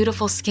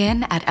 Beautiful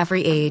skin at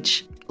every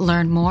age.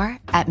 Learn more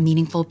at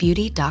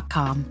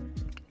meaningfulbeauty.com.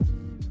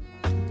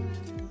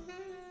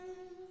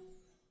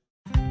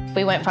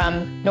 We went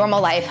from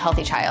normal life,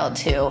 healthy child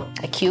to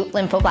acute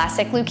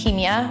lymphoblastic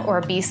leukemia,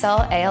 or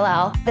B-cell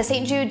ALL. The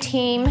St. Jude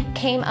team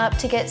came up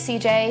to get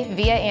CJ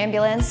via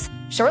ambulance.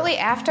 Shortly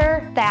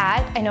after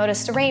that, I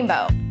noticed a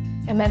rainbow.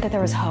 It meant that there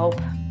was hope.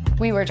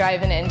 We were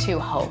driving into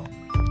hope.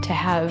 To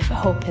have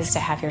hope is to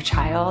have your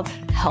child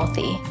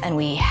healthy, and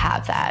we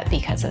have that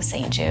because of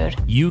St. Jude.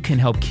 You can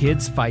help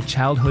kids fight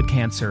childhood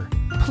cancer.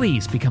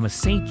 Please become a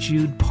St.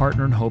 Jude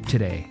Partner in Hope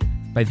today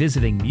by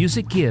visiting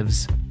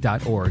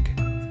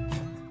musicgives.org.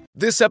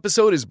 This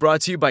episode is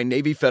brought to you by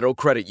Navy Federal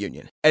Credit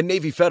Union. At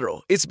Navy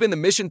Federal, it's been the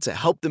mission to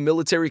help the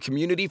military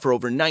community for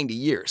over 90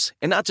 years.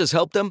 And not just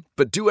help them,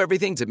 but do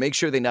everything to make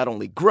sure they not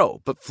only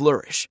grow, but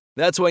flourish.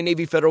 That's why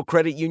Navy Federal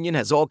Credit Union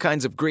has all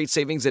kinds of great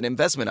savings and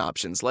investment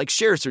options like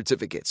share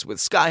certificates with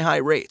sky-high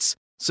rates.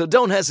 So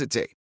don't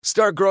hesitate.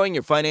 Start growing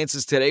your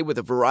finances today with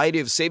a variety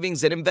of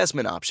savings and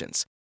investment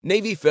options.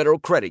 Navy Federal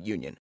Credit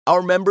Union.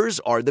 Our members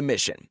are the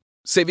mission.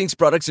 Savings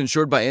products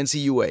insured by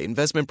NCUA.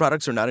 Investment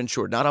products are not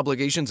insured, not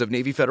obligations of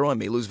Navy Federal and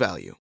may lose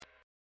value.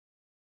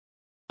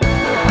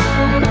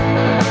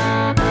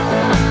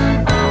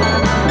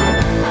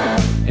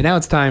 And now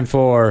it's time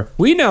for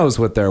We Knows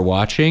What They're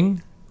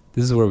Watching.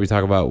 This is where we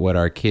talk about what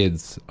our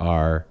kids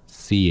are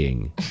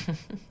seeing.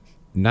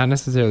 Not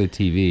necessarily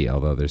TV,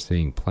 although they're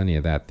seeing plenty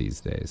of that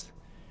these days.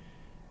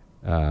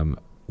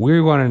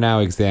 We want to now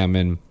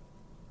examine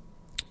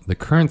the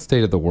current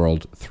state of the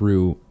world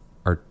through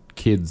our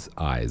kids'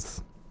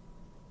 eyes.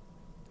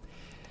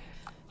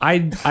 I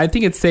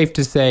think it's safe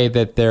to say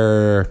that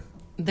they're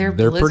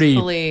blissfully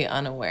pretty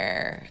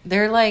unaware.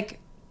 They're like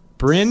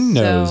Bryn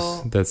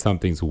knows that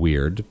something's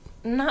weird.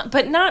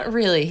 Not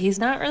really. He's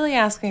not really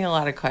asking a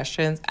lot of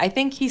questions. I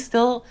think he's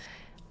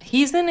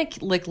in a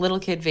little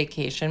kid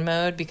vacation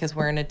mode because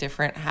we're in a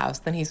different house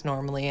than he's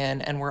normally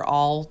in, and we're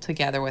all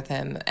together with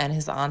him, and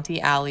his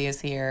auntie Allie is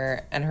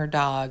here and her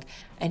dog,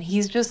 and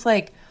he's just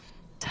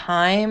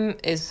time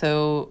is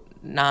so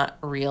not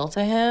real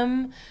to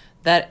him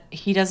that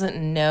he doesn't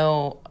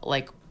know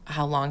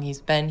how long he's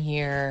been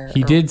here.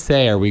 He did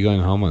say, "Are we going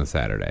home on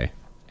Saturday?"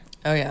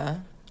 Oh yeah.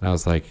 And I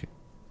was like,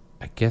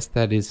 I guess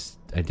that is.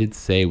 I did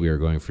say we were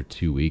going for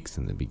 2 weeks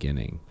in the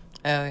beginning.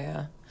 Oh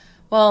yeah.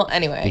 Well,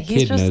 anyway, the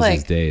he's kid just knows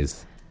his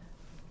days.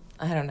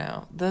 I don't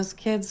know. Those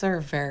kids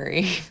are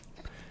very.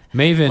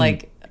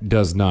 Maven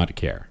does not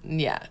care.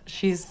 Yeah,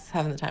 she's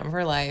having the time of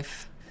her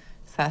life,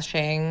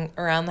 sashaying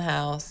around the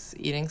house,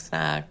 eating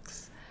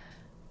snacks.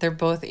 They're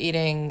both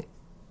eating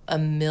a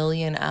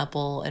million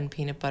apple and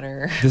peanut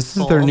butter. This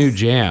is their new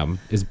jam.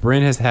 Is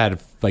Bryn has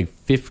had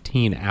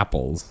 15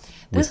 apples.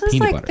 This is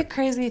butter. The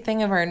crazy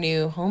thing of our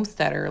new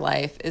homesteader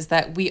life is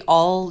that we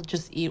all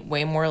just eat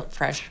way more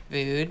fresh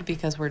food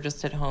because we're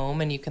just at home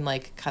and you can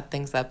cut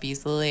things up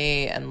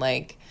easily and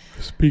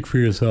Speak for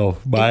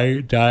yourself.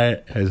 My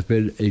diet has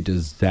been a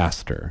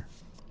disaster.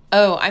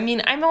 Oh, I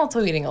mean, I'm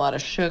also eating a lot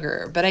of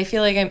sugar, but I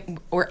feel like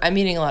I'm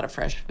eating a lot of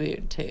fresh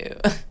food too.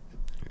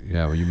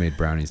 Yeah, well, you made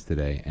brownies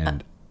today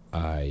and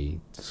I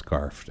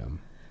scarfed them.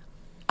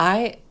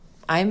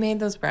 I made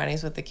those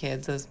brownies with the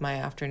kids as my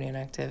afternoon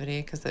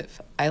activity because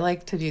I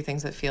like to do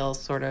things that feel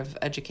sort of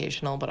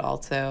educational but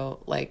also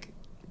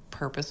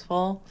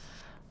purposeful.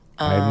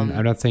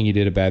 I'm not saying you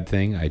did a bad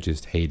thing. I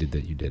just hated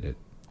that you did it.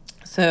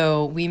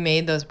 So we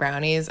made those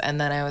brownies and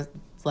then I was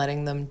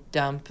letting them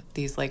dump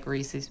these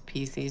Reese's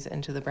Pieces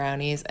into the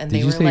brownies. And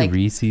did you say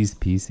Reese's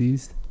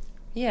Pieces?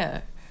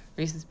 Yeah,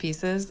 Reese's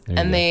Pieces.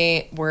 And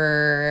they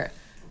were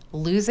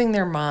losing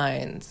their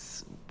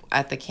minds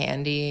at the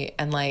candy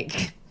and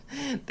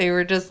they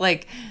were just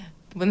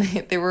when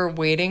they were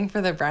waiting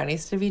for the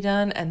brownies to be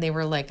done and they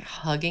were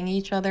hugging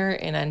each other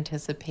in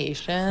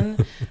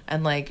anticipation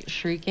and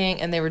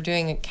shrieking, and they were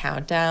doing a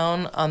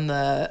countdown on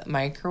the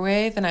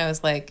microwave, and I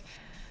was like,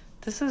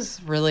 this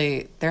is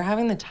really, they're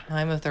having the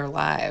time of their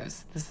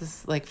lives. This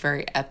is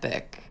very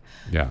epic.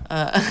 Yeah.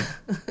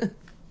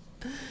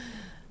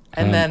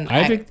 And then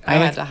I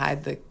had to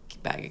hide the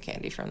bag of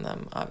candy from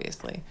them,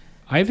 obviously.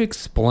 I've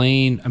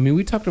explained,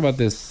 we talked about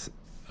this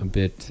a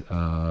bit,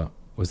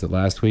 was it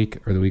last week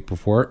or the week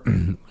before?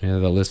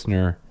 The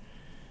listener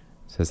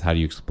says, how do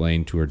you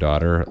explain to her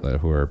daughter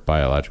who her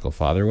biological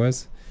father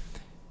was?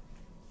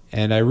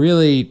 And I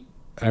really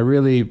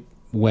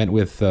went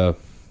with the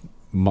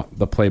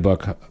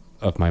playbook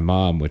of my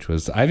mom, which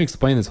was, I've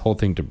explained this whole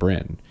thing to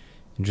Bryn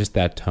in just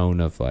that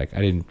tone of I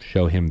didn't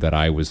show him that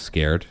I was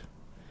scared.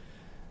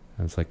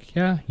 I was like,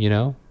 yeah,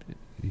 you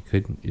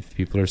could, if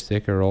people are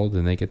sick or old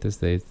and they get this,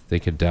 they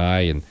could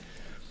die.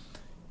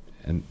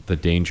 and the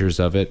dangers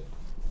of it.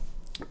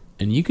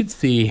 And you could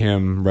see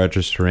him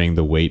registering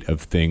the weight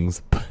of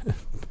things,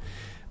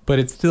 but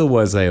it still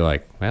was a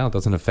like, well, it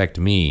doesn't affect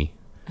me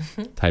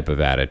type of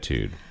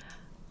attitude.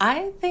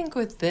 I think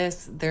with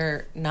this,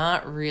 they're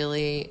not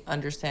really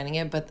understanding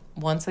it, but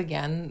once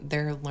again,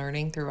 they're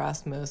learning through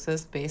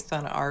osmosis based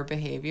on our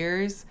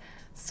behaviors.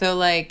 So,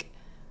 like,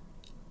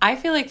 I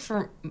feel like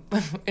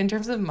in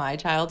terms of my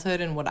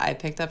childhood and what I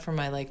picked up from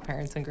my, like,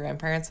 parents and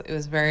grandparents, it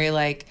was very,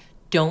 like,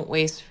 don't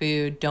waste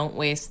food, don't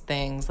waste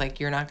things. Like,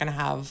 you're not going to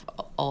have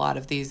a lot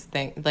of these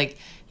things. Like,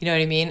 you know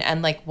what I mean?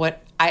 And, like,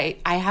 what I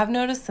have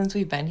noticed since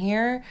we've been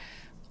here,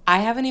 I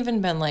haven't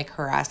even been, like,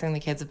 harassing the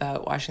kids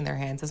about washing their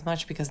hands as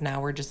much because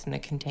now we're just in a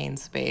contained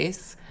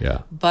space.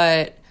 Yeah.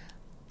 But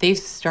they've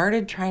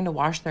started trying to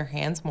wash their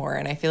hands more.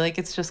 And I feel like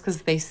it's just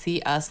because they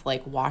see us,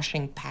 like,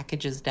 washing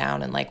packages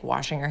down and, like,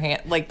 washing our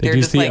hands. Like, They they're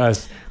do just, see like...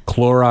 us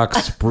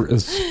Clorox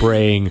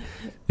spraying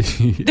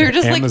They're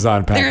just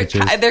Amazon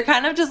packages. They're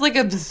kind of just, like,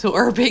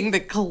 absorbing the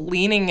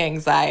cleaning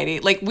anxiety.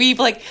 Like, we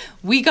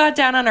got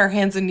down on our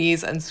hands and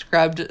knees and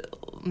scrubbed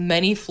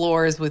many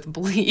floors with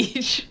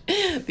bleach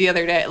the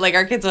other day. Like,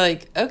 our kids are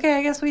like, okay,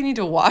 I guess we need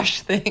to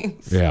wash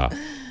things. Yeah.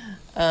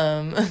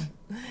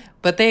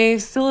 But they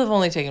still have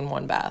only taken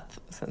one bath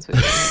since we've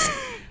been here.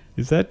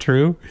 Is that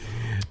true?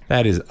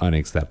 That is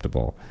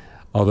unacceptable.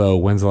 Although,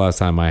 when's the last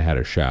time I had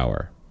a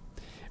shower?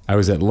 I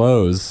was at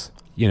Lowe's,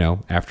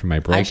 after my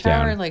breakdown. I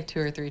shower like 2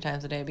 or 3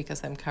 times a day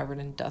because I'm covered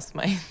in dust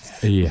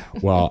mites. Yeah.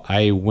 Well,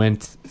 I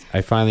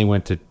finally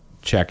went to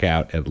check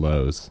out at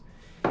Lowe's,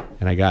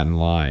 and I got in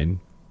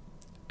line,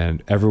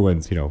 and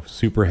everyone's,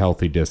 super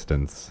healthy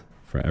distance.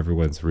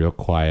 Everyone's real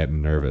quiet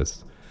and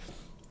nervous.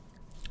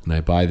 And I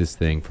buy this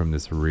thing from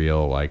this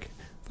real, like,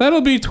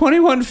 that'll be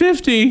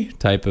 $21.50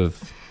 type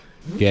of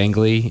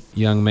gangly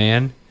young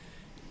man.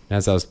 And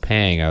as I was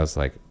paying, I was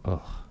like,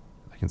 oh,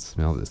 I can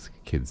smell this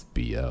kid's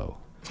BO.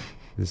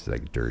 This is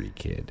like a dirty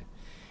kid.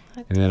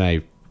 What? And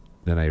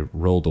then I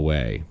rolled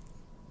away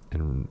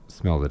and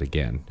smelled it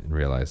again and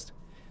realized,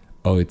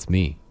 oh, it's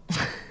me.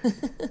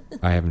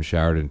 I haven't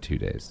showered in 2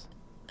 days.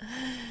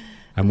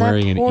 I'm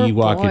wearing an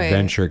Ewok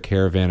Adventure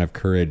Caravan of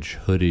Courage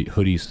hooded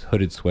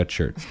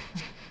sweatshirt.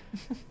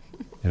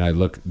 And I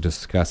look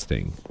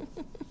disgusting.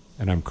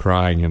 And I'm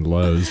crying in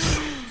Lowe's.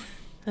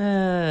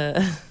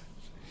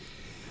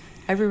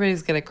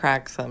 Everybody's going to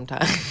crack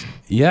sometime.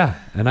 Yeah,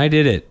 and I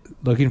did it.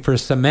 Looking for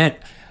cement.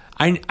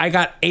 I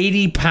got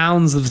 80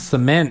 pounds of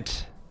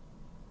cement.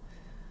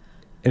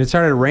 And it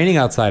started raining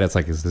outside. It's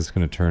like, is this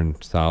going to turn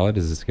solid?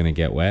 Is this going to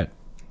get wet?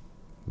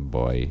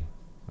 Boy.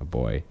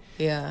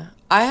 Yeah.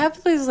 I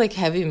have these, like,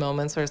 heavy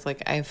moments where it's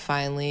like I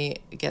finally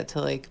get to,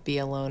 like, be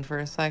alone for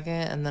a second.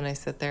 And then I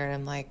sit there and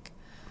I'm like,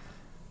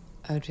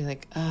 I would be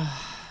like,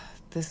 oh,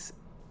 this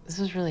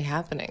is really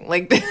happening.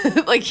 Like,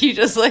 like you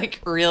just,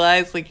 like,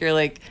 realize, like, you're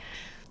like,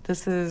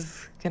 this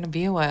is going to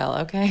be a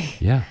while. Okay.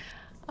 Yeah.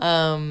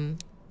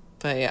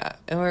 But yeah,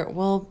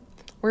 we'll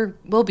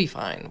be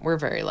fine. We're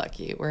very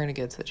lucky. We're in a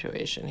good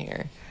situation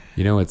here.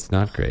 It's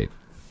not great.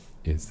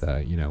 It's,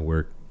 we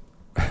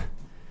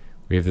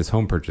have this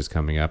home purchase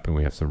coming up and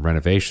we have some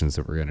renovations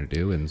that we're going to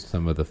do, and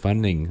some of the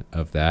funding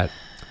of that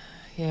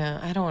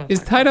I don't want to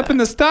is tied up in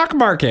the stock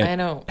market. I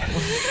know.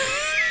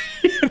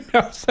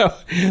 So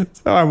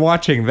I'm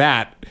watching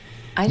that,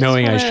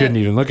 knowing I shouldn't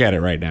even look at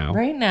it right now.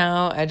 Right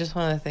now, I just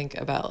want to think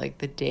about, like,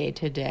 the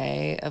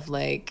day-to-day of,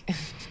 like,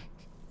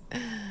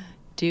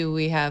 do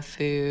we have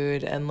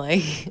food, and,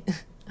 like...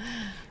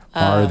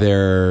 Are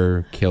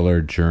there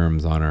killer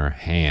germs on our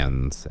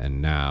hands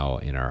and now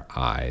in our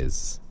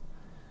eyes?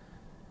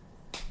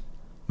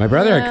 My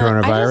brother had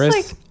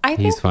coronavirus. I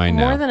He's think fine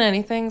now. More than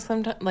anything,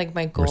 sometimes, like,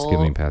 my goal... We're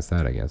skimming past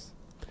that, I guess.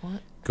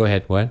 What? Go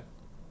ahead. What?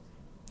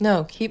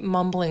 No, keep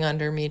mumbling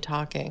under me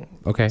talking.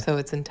 Okay. So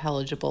it's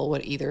intelligible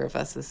what either of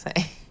us is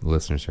saying. The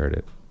listeners heard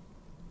it.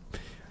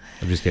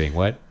 I'm just kidding.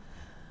 What?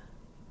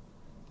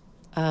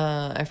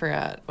 I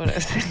forgot what I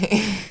was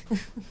saying.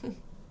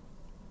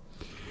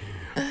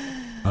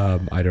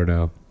 I don't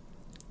know.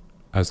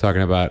 I was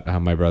talking about how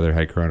my brother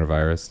had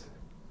coronavirus.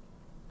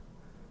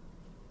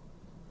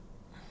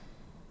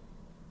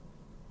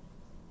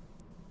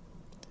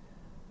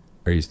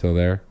 Are you still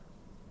there?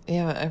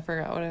 Yeah, but I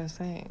forgot what I was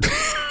saying.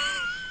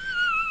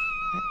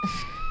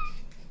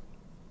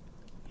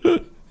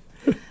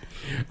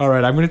 All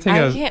right, I'm going to take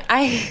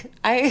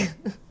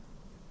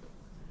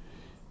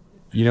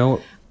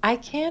I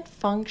can't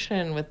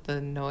function with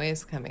the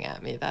noise coming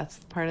at me. That's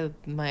part of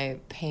my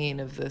pain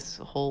of this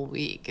whole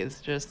week.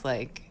 Is just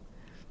like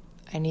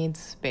I need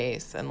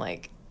space and,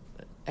 like,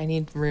 I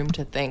need room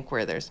to think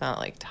where there's not,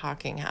 like,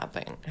 talking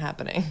happening.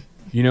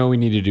 You know what we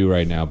need to do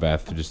right now,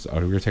 Beth?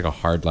 We're going to take a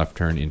hard left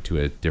turn into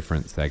a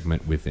different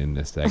segment within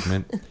this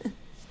segment.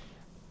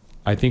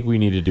 I think we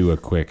need to do a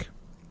quick,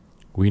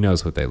 we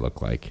knows what they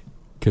look like.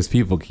 Because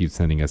people keep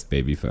sending us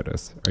baby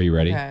photos. Are you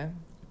ready?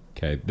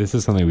 Okay. This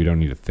is something we don't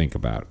need to think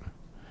about.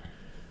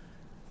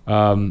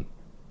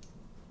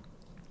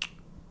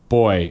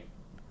 Boy,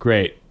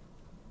 great.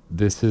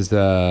 This is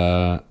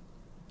a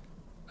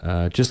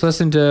Just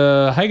listen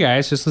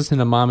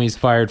to Mommy's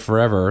Fired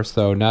Forever.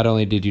 So not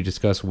only did you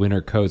discuss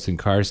winter coats and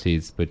car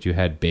seats, but you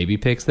had baby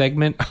pick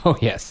segment. Oh,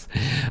 yes.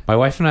 My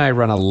wife and I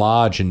run a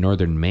lodge in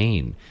northern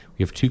Maine.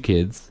 We have 2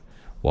 kids.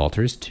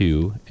 Walter is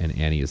 2 and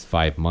Annie is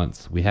 5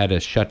 months. We had to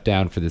shut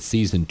down for the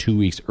season 2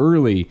 weeks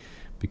early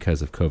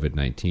because of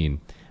COVID-19.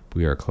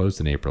 We are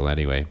closed in April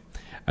anyway.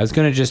 I was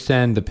going to just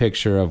send the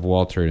picture of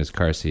Walter in his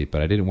car seat,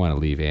 but I didn't want to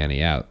leave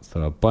Annie out.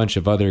 So a bunch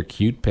of other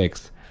cute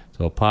pics.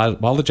 So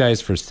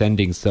apologize for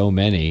sending so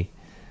many.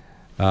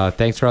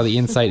 Thanks for all the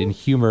insight and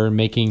humor,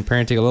 making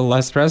parenting a little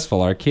less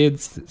stressful. Our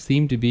kids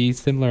seem to be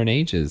similar in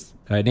age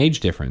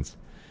difference.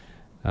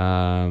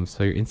 So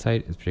your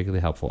insight is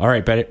particularly helpful. All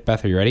right,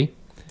 Beth, are you ready?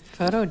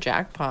 Photo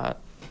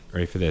jackpot.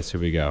 Ready for this? Here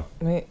we go.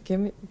 Wait, give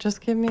me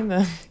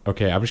the.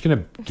 Okay, I'm just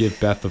gonna give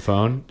Beth the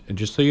phone, and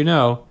just so you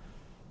know,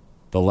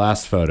 the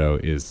last photo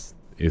is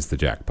the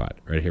jackpot.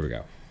 Right, here we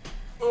go.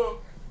 Oh,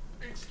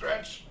 big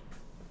stretch.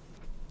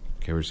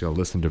 Okay, we're just going to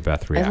listen to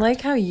Beth react. I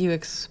like how you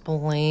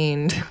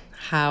explained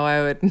how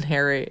I would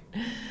narrate.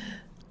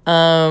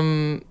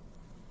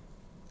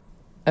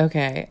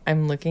 Okay,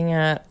 I'm looking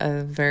at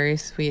a very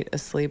sweet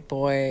asleep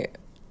boy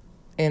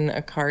in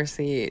a car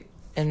seat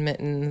and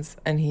mittens,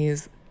 and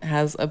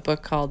has a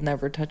book called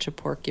Never Touch a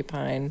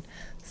Porcupine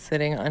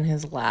sitting on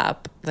his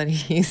lap that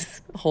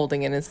he's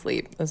holding in his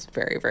sleep. That's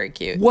very, very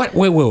cute. What?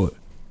 Wait.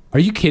 Are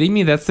you kidding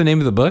me? That's the name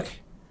of the book?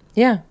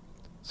 Yeah.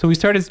 So we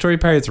started Story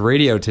Pirates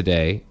Radio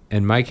today,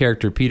 and my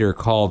character Peter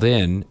called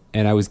in,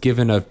 and I was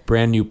given a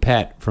brand new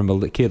pet from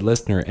a kid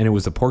listener, and it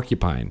was a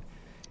porcupine.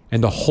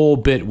 And the whole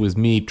bit was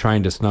me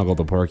trying to snuggle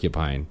the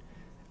porcupine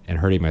and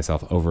hurting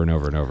myself over and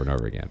over and over and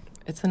over again.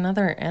 It's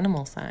another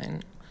animal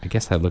sign. I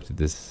guess I looked at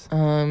this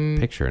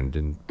picture and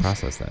didn't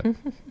process that.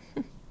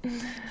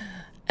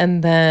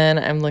 And then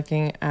I'm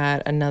looking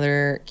at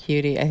another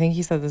cutie. I think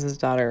he said this is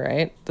daughter,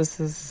 right? This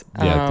is...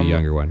 the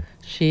younger one.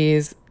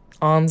 She's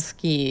on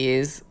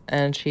skis,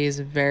 and she's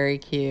very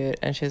cute,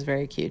 and she has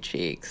very cute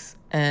cheeks.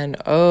 And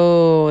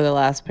the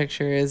last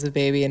picture is a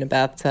baby in a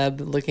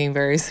bathtub looking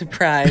very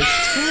surprised.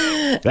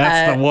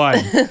 That's the one.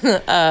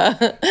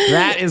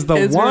 That is the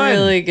one. It's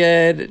really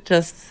good.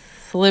 Just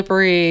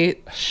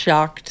slippery,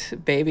 shocked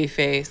baby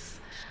face.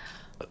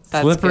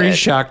 That's slippery, good.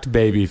 shocked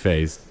baby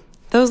face.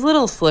 Those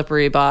little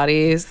slippery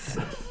bodies.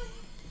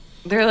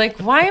 They're like,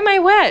 why am I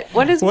wet?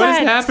 What is What is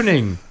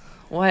happening?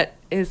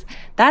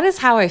 That is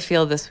how I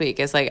feel this week.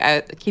 Is like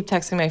I keep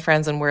texting my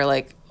friends and we're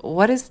like,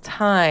 what is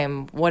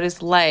time? What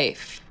is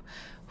life?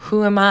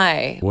 Who am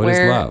I? What is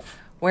love?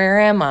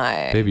 Where am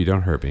I? Baby,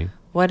 don't hurt me.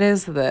 What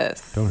is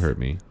this? Don't hurt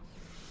me.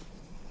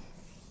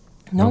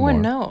 No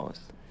one knows.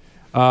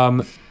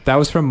 That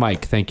was from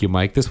Mike. Thank you,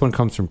 Mike. This one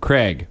comes from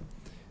Craig.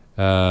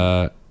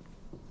 In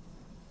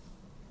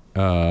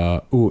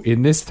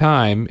this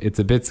time, it's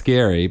a bit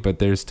scary, but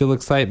there's still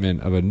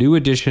excitement of a new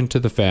addition to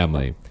the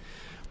family.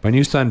 My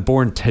new son,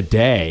 born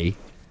today,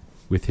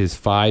 with his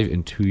 5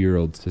 and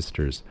 2-year-old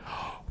sisters.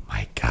 Oh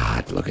my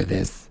God, look at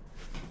this.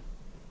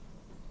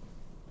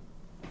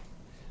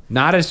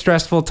 Not a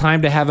stressful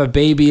time to have a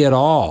baby at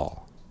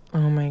all.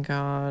 Oh my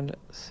God,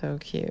 so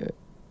cute.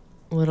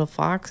 Little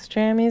fox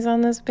jammies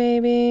on this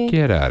baby.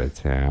 Get out of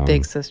town.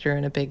 Big sister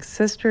in a big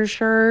sister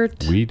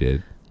shirt. We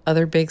did.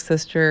 Other big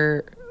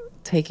sister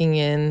taking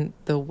in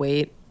the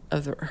weight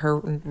of her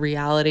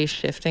reality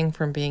shifting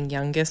from being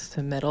youngest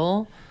to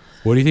middle.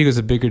 What do you think was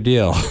a bigger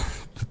deal?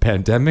 The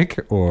pandemic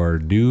or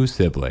new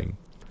sibling?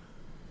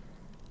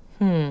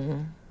 I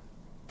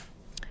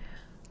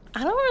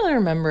don't really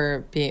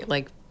remember being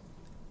like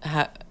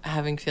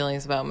having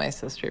feelings about my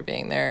sister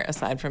being there,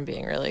 aside from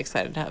being really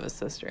excited to have a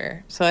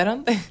sister. So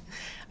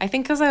I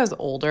think because I was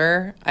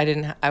older,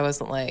 I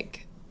wasn't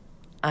like,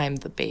 I'm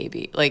the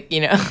baby. Like,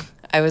 you know,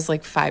 I was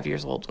like 5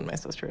 years old when my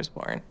sister was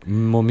born.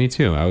 Well, me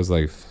too. I was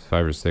like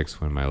 5 or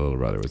 6 when my little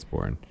brother was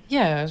born.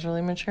 Yeah, I was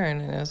really mature,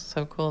 and I was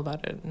so cool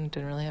about it and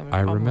didn't really have a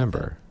problem. I remember.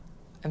 With it.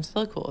 I'm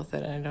still cool with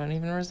it. I don't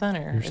even resent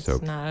her. It's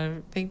not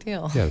a big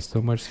deal. Yeah,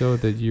 so much so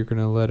that you're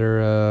going to let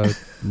her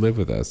live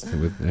with us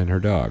and her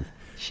dog.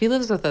 She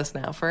lives with us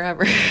now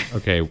forever.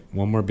 Okay,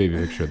 one more baby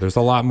picture. There's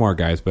a lot more,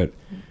 guys, but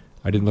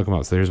I didn't look them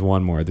up. So here's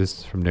one more. This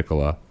is from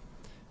Nicola.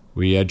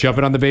 We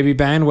jumping on the baby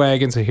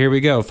bandwagon, so here we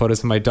go. Photos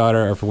of my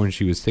daughter are from when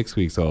she was 6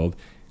 weeks old,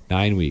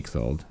 9 weeks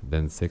old,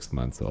 then 6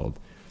 months old.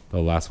 The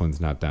last one's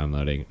not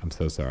downloading. I'm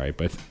so sorry,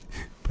 but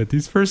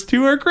these first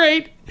 2 are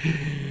great.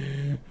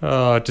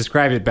 Oh,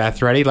 describe it,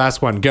 Beth. Ready?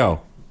 Last one.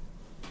 Go.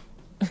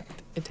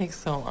 It takes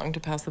so long to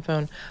pass the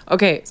phone.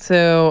 Okay,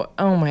 so,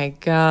 oh my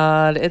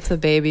God, it's a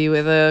baby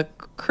with a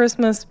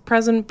Christmas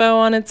present bow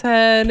on its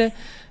head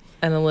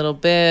and a little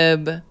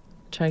bib,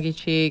 chunky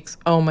cheeks.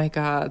 Oh my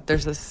God,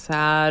 there's a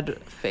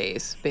sad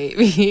face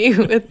baby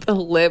with the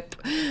lip.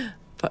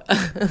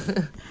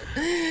 The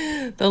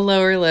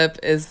lower lip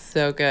is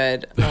so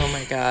good. Oh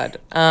my God.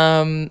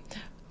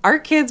 Our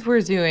kids were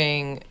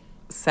doing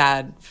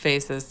sad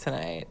faces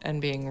tonight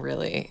and being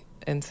really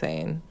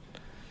insane.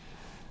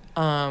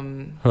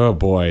 Oh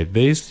boy,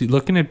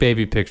 looking at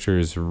baby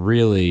pictures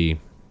really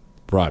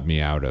brought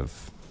me out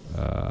of,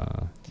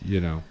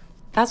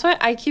 That's why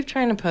I keep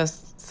trying to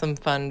post some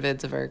fun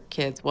vids of our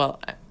kids. Well,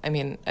 I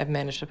mean, I've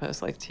managed to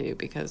post like 2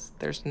 because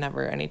there's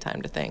never any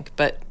time to think.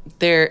 But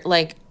they're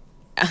like,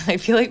 I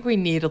feel like we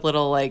need a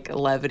little like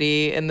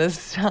levity in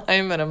this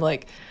time. And I'm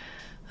like,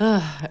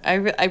 ugh,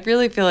 I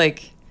really feel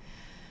like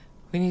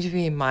we need to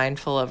be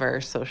mindful of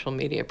our social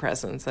media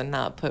presence and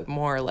not put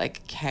more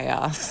like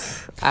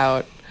chaos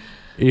out.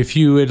 If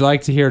you would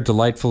like to hear a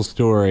delightful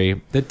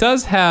story that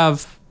does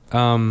have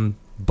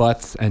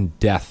butts and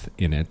death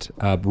in it,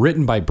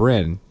 written by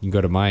Bryn, you can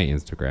go to my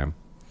Instagram.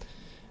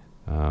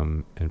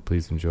 And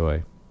please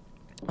enjoy.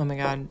 Oh my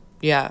God.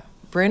 Yeah.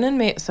 Bryn and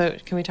Maven. So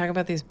can we talk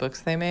about these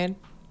books they made?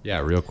 Yeah,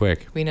 real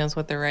quick. We knows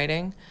what they're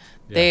writing.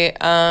 Yeah. They,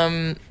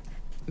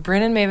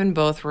 Bryn and Maven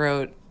both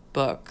wrote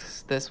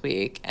books this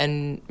week,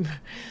 and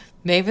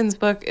Maven's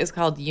book is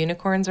called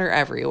Unicorns Are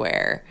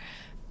Everywhere.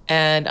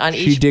 And on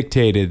she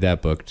dictated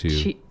that book to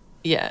she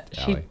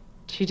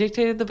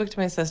dictated the book to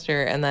my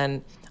sister, and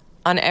then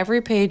on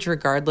every page,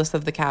 regardless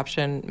of the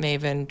caption,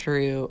 Maven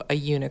drew a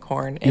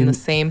unicorn in the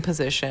same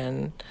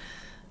position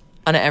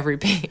on every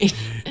page.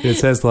 It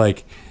says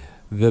like,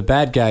 the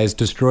bad guys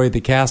destroyed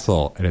the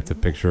castle, and it's a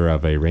picture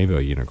of a rainbow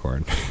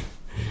unicorn.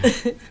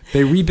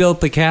 They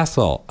rebuilt the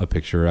castle, a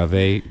picture of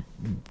a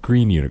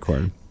green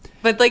unicorn.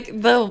 But like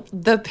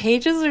the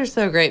pages are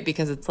so great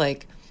because it's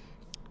like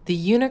the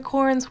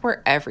unicorns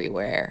were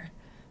everywhere.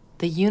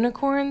 The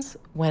unicorns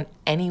went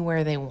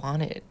anywhere they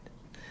wanted.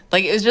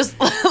 Like it was just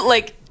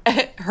like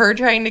her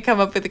trying to come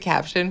up with a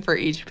caption for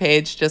each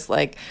page, just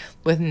like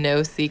with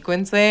no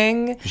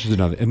sequencing. This is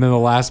another. And then the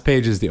last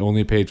page is the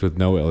only page with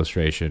no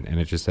illustration, and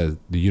it just says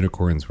the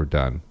unicorns were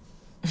done.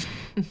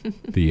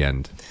 The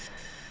end.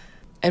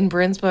 And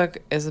Bryn's book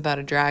is about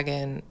a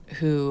dragon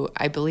who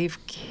I believe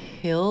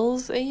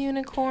kills a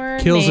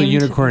unicorn.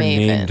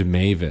 Named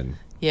Maven.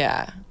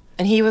 Yeah.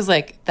 And he was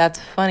like, "That's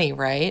funny,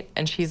 right?"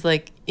 And she's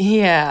like,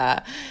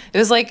 "Yeah." It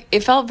was like, it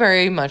felt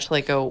very much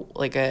like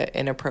a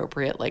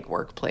inappropriate like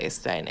workplace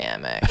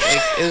dynamic.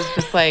 Like, it was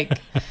just like,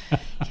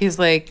 he's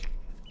like,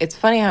 "It's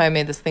funny how I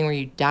made this thing where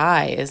you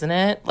die, isn't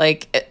it?"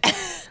 Like,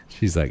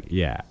 she's like,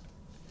 "Yeah."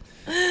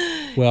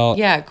 Well,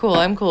 yeah, cool.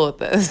 I'm cool with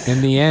this.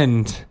 In the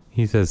end,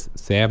 he says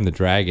Sam the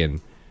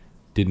dragon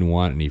didn't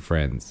want any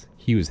friends.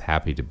 He was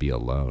happy to be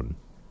alone.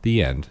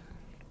 The end.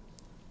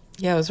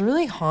 Yeah, it was a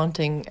really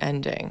haunting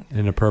ending.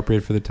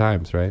 Inappropriate for the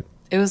times, right?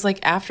 It was like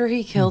after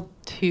he killed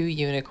 2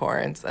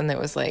 unicorns, and it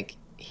was like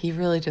he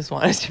really just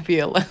wanted to be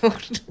alone.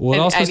 Well,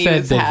 it also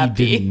said that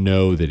he didn't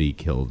know that he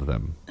killed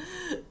them.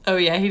 Oh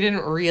yeah, he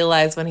didn't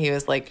realize when he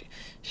was like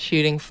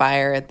shooting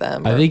fire at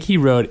them. I think he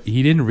wrote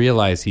he didn't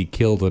realize he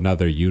killed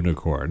another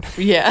unicorn.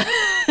 Yeah.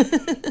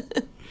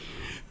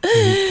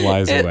 He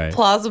flies away.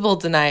 Plausible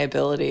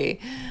deniability.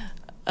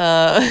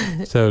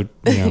 So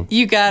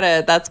you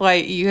gotta. That's why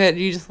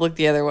you just look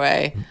the other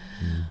way.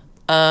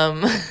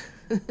 I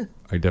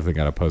definitely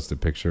gotta post a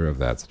picture of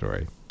that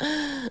story.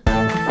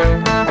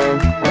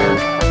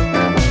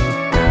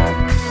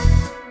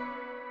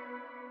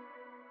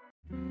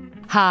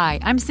 Hi,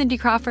 I'm Cindy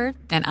Crawford,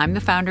 and I'm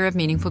the founder of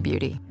Meaningful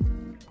Beauty.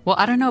 Well,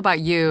 I don't know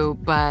about you,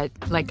 but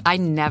like I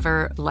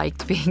never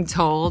liked being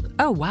told,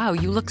 "Oh, wow,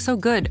 you look so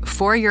good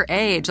for your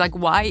age." Like,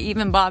 why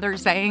even bother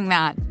saying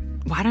that?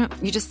 Why don't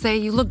you just say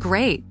you look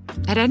great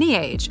at any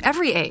age,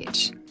 every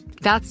age?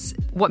 That's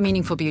what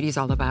Meaningful Beauty is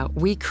all about.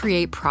 We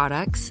create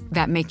products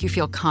that make you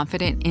feel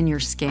confident in your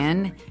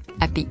skin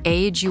at the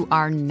age you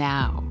are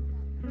now.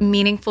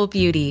 Meaningful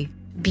Beauty.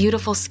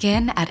 Beautiful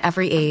skin at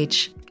every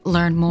age.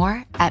 Learn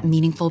more at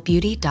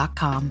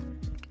meaningfulbeauty.com.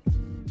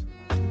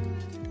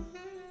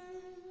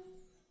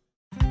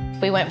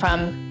 We went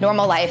from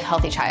normal life,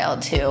 healthy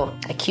child to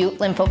acute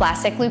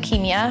lymphoblastic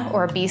leukemia,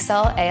 or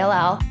B-cell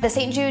ALL. The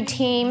St. Jude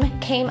team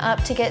came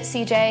up to get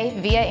CJ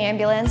via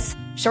ambulance.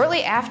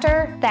 Shortly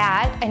after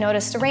that, I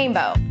noticed a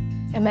rainbow.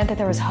 It meant that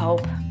there was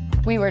hope.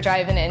 We were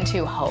driving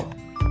into hope.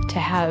 To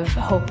have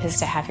hope is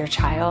to have your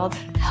child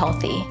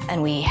healthy,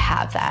 and we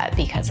have that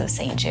because of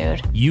St.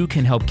 Jude. You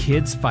can help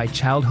kids fight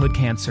childhood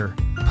cancer.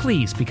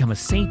 Please become a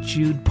St.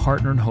 Jude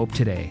Partner in Hope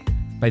today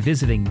by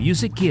visiting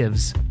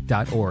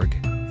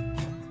musicgives.org.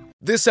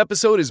 This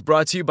episode is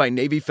brought to you by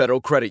Navy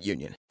Federal Credit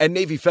Union. At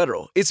Navy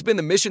Federal, it's been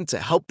the mission to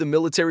help the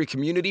military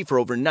community for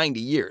over 90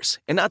 years.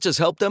 And not just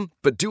help them,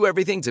 but do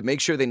everything to make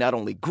sure they not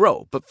only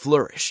grow, but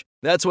flourish.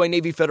 That's why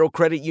Navy Federal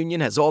Credit Union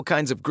has all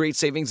kinds of great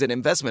savings and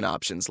investment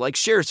options like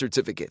share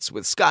certificates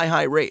with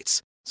sky-high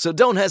rates. So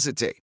don't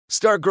hesitate.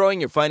 Start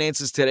growing your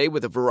finances today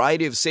with a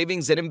variety of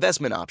savings and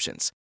investment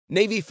options.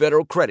 Navy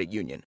Federal Credit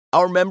Union.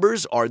 Our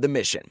members are the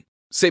mission.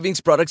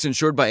 Savings products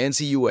insured by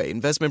NCUA.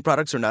 Investment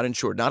products are not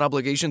insured, not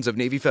obligations of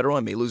Navy Federal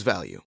and may lose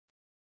value.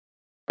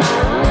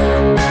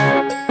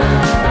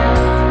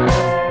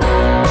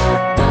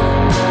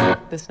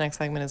 This next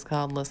segment is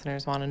called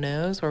Listeners Want to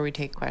Knows, where we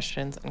take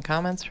questions and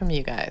comments from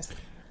you guys.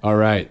 All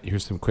right,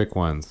 here's some quick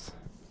ones.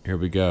 Here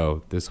we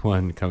go. This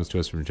one comes to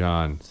us from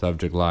John.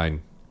 Subject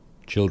line,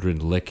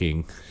 children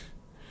licking.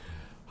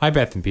 Hi,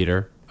 Beth and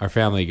Peter. Our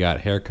family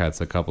got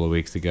haircuts a couple of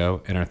weeks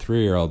ago, and our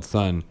 3-year-old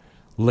son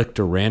licked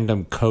a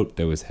random coat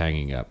that was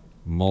hanging up.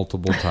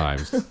 multiple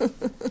times.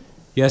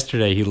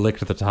 Yesterday, he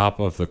licked the top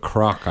of the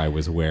croc I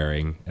was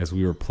wearing as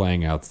we were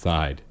playing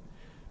outside.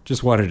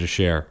 Just wanted to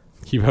share.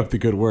 Keep up the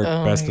good work.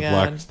 Best of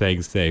luck.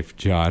 Staying safe,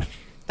 John.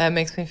 That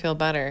makes me feel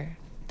better.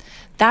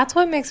 That's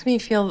what makes me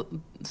feel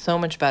so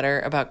much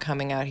better about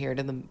coming out here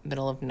to the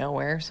middle of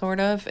nowhere, sort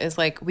of, is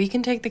like we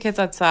can take the kids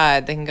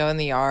outside. They can go in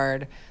the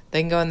yard.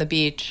 They can go on the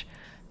beach.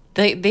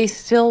 They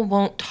still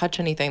won't touch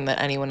anything that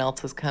anyone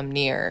else has come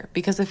near.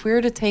 Because if we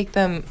were to take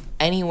them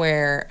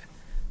anywhere,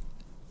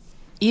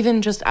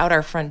 even just out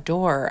our front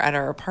door at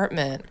our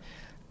apartment,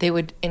 they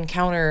would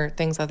encounter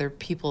things other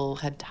people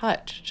had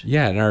touched.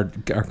 Yeah, and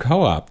our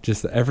co-op,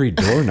 just every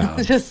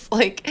doorknob. Just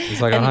like...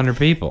 It's like 100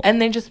 people.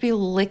 And they'd just be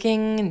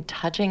licking and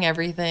touching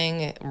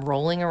everything,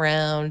 rolling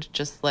around,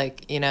 just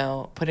like, you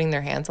know, putting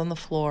their hands on the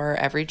floor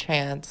every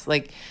chance.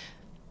 Like,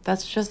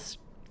 that's just...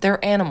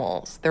 They're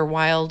animals. They're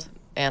wild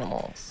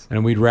animals.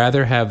 And we'd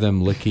rather have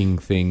them licking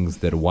things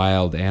that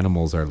wild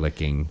animals are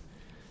licking,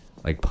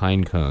 like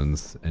pine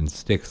cones and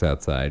sticks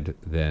outside,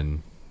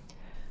 than...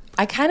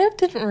 I kind of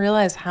didn't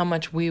realize how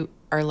much we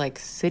are like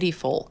city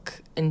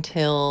folk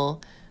until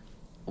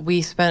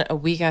we spent a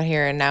week out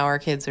here, and now our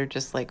kids are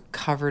just like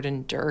covered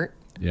in dirt.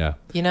 Yeah.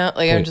 You know,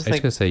 like I'm just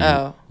like, gonna say,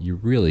 oh. You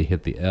really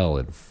hit the L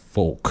in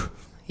folk.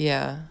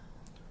 Yeah.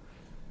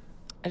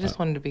 I just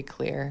wanted to be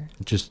clear.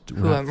 Just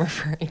who I'm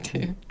referring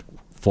to.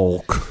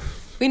 Folk.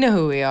 We know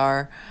who we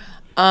are.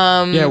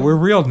 Yeah, we're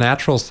real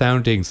natural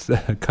sounding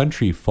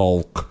country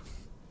folk.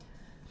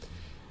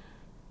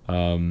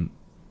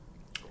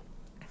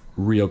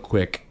 Real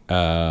quick,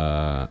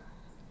 our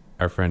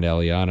friend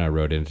Eliana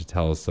wrote in to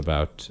tell us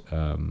about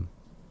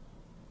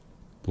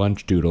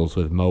Lunch Doodles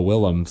with Mo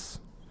Willems,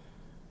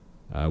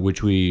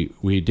 which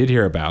we did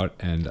hear about,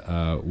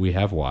 and we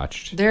have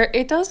watched.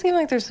 It does seem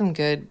like there's some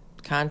good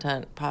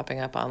content popping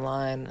up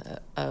online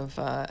of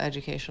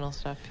educational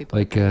stuff. People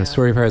like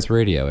Story Pirates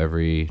Radio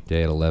every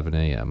day at 11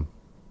 a.m.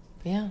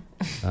 Yeah.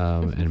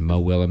 And Mo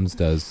Willems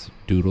does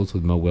Doodles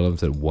with Mo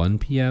Willems at 1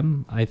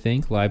 p.m., I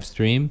think, live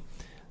stream.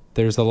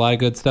 There's a lot of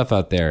good stuff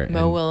out there.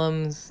 Mo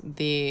Willems,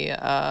 the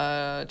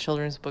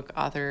children's book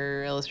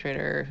author,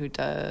 illustrator who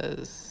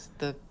does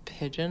the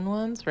pigeon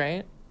ones,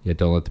 right? Yeah,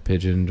 Don't Let the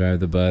Pigeon Drive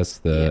the Bus,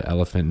 the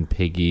Elephant and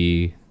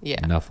Piggy,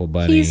 Nuffle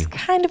Bunny. He's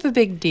kind of a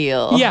big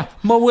deal. Yeah,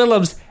 Mo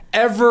Willems.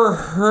 Ever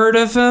heard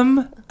of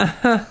him?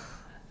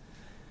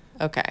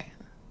 Okay.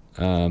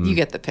 You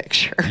get the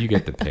picture. You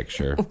get the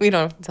picture. We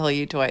don't have to tell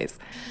you twice.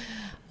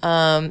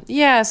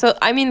 Yeah, so,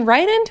 I mean,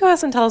 write into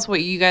us and tell us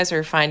what you guys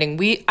are finding.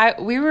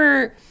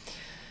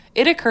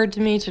 It occurred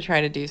to me to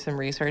try to do some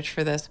research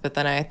for this, but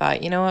then I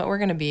thought, you know what, we're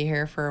going to be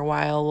here for a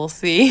while. We'll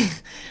see.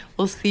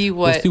 We'll see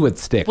what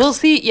sticks. We'll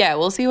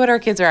see what our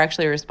kids are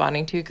actually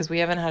responding to, because we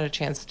haven't had a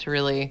chance to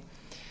really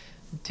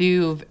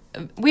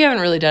we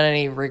haven't really done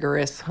any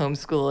rigorous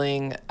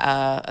homeschooling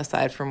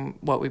aside from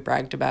what we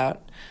bragged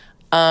about.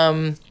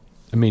 I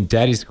mean,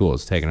 Daddy School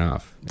is taking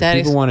off. If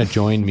people want to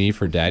join me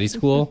for Daddy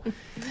School,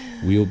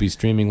 we will be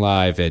streaming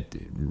live at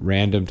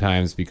random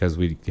times because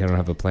we don't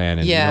have a plan,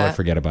 and you know what,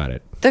 forget about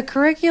it. The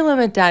curriculum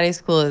at Daddy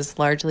School is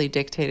largely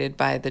dictated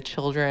by the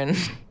children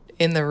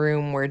in the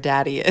room where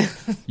Daddy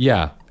is.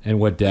 Yeah, and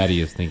what Daddy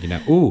is thinking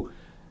now. Ooh,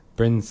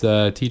 Bryn's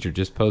teacher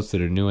just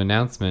posted a new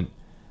announcement.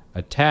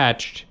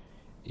 Attached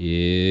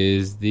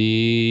is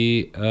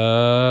the...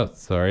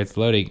 sorry, it's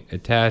loading.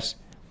 Attached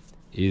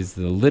is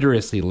the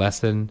literacy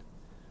lesson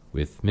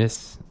with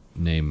Miss...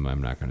 Name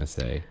I'm not going to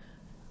say.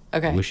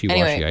 Okay.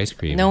 Wishy-washy ice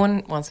cream. No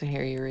one wants to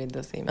hear you read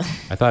this email.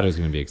 I thought it was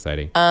going to be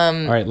exciting.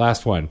 All right,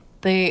 last one.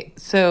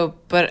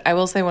 But I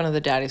will say one of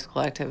the Daddy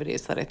School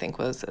activities that I think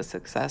was a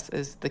success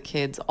is the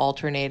kids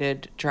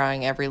alternated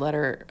drawing every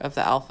letter of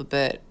the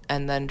alphabet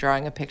and then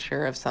drawing a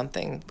picture of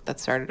something that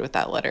started with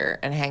that letter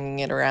and hanging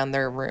it around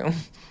their room.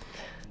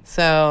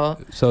 So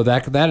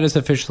that is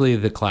officially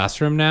the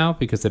classroom now,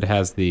 because it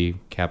has the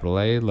capital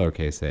A,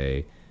 lowercase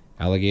a,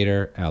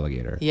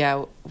 alligator.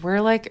 Yeah,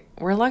 we're lucky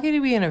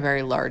to be in a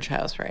very large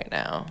house right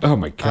now. Oh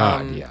my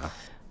God, yeah.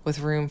 With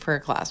room for a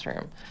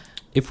classroom.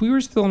 If we were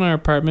still in our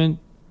apartment,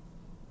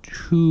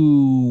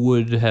 who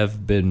would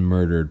have been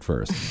murdered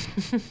first?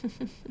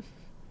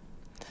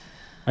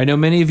 I know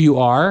many of you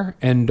are,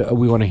 and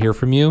we want to hear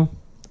from you.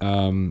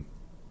 Let's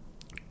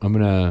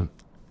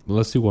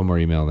do one more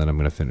email, and then I'm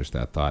going to finish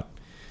that thought.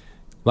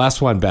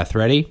 Last one, Beth,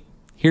 ready?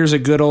 Here's a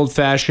good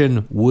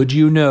old-fashioned would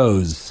you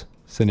knows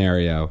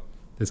scenario.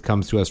 This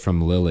comes to us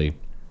from Lily.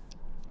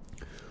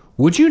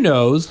 Would you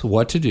knows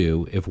what to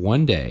do if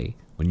one day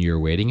when you're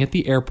waiting at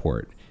the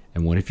airport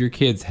and one of your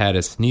kids had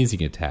a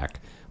sneezing attack,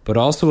 but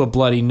also a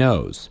bloody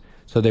nose?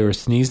 So they were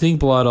sneezing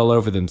blood all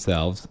over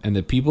themselves, and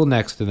the people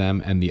next to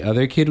them and the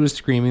other kid was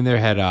screaming their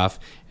head off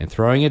and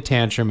throwing a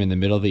tantrum in the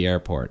middle of the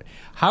airport.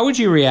 How would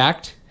you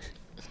react?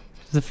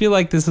 Does it feel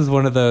like this is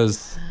one of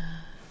those...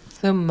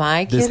 So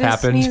my kid is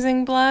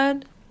sneezing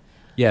blood?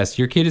 Yes,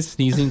 your kid is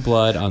sneezing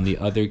blood on the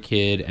other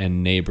kid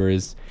and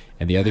neighbors,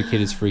 and the other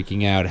kid is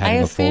freaking out,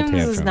 having a full tantrum. I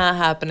assume this is not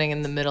happening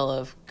in the middle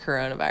of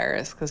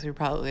coronavirus, because we're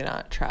probably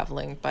not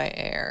traveling by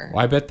air.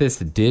 Well, I bet this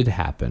did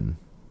happen.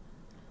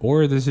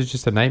 Or this is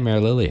just a nightmare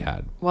Lily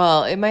had.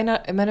 Well, it might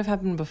have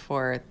happened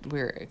before we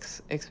were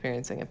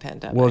experiencing a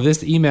pandemic. Well,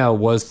 this email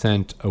was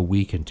sent a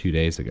week and 2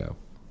 days ago.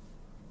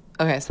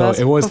 Okay, so that's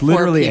it was before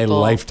literally people, a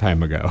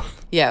lifetime ago.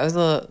 Yeah,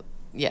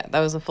 that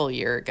was a full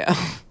year ago.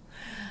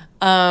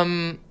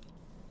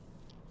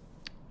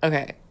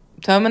 Okay,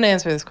 so I'm going to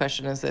answer this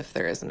question as if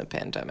there isn't a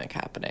pandemic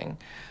happening.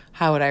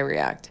 How would I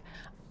react?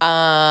 I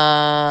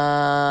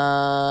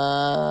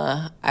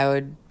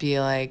would be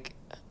like,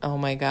 oh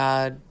my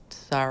God,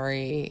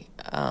 sorry.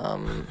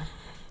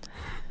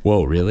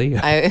 Whoa, really?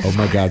 Oh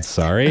my God,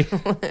 sorry?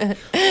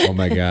 Oh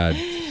my God,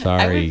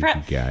 sorry, you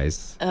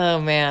guys. Oh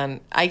man.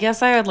 I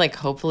guess I would like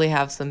hopefully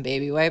have some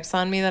baby wipes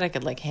on me that I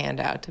could like hand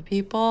out to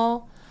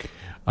people.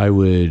 I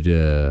would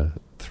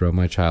throw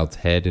my child's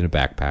head in a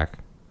backpack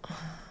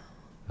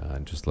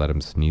and just let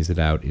him sneeze it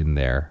out in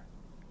there.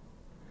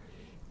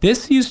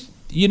 This is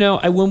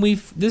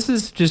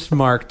just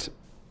marked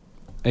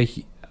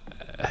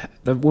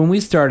when we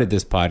started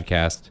this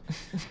podcast,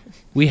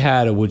 we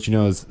had a Would You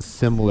Knows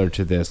similar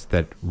to this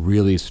that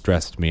really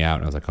stressed me out.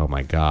 And I was like, oh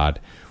my God,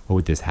 what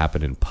would this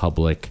happen in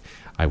public?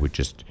 I would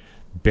just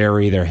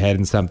bury their head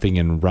in something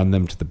and run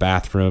them to the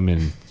bathroom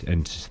and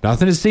just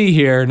nothing to see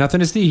here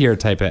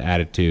type of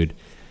attitude.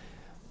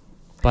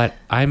 But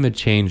I'm a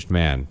changed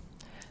man.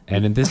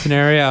 And in this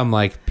scenario, I'm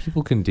like,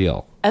 people can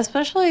deal.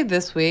 Especially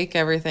this week,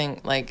 everything,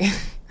 like,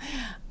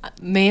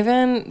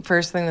 Maven,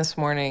 first thing this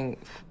morning,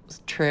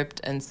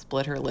 tripped and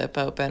split her lip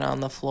open on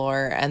the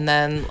floor. And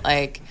then,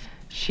 like,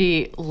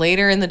 she,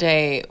 later in the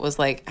day, was,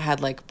 like, had,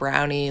 like,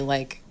 brownie,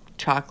 like,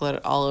 chocolate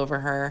all over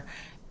her.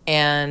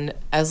 And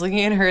I was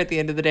looking at her at the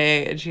end of the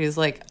day, and she was,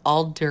 like,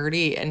 all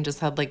dirty and just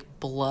had, like,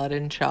 blood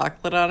and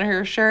chocolate on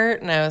her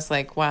shirt. And I was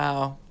like,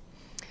 wow.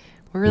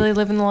 We're really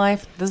living the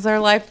life. This is our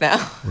life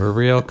now. We're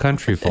real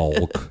country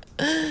folk.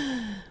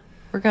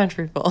 We're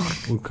country folk.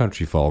 We're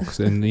country folks.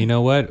 And you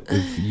know what?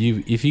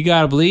 If you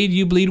gotta bleed,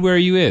 you bleed where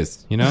you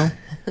is, you know?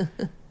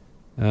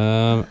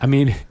 I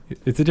mean,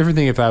 it's a different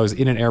thing if I was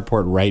in an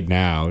airport right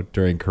now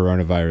during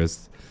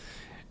coronavirus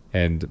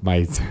and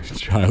my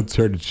child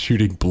started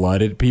shooting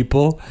blood at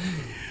people.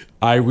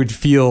 I would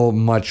feel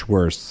much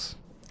worse.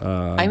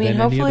 I mean,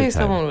 hopefully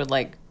someone would,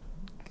 like,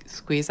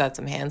 squeeze out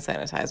some hand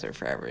sanitizer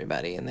for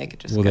everybody and they could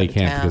just they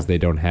can't because they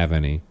don't have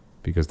any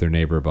because their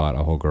neighbor bought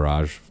a whole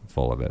garage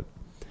full of it.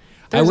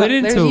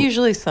 There's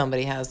usually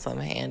somebody has some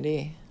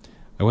handy.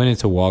 I went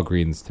into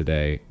Walgreens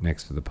today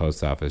next to the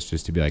post office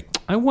just to be like,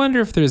 I wonder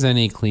if there's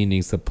any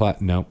cleaning supply.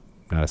 Nope,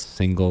 not a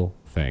single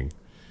thing.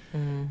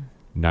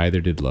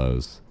 Neither did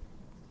Lowe's.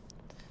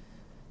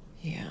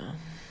 Yeah.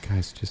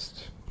 Guys,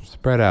 just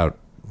spread out.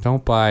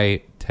 Don't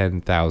buy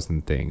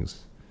 10,000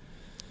 things.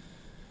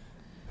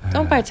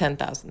 Don't buy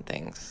 10,000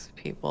 things,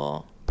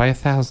 people. Buy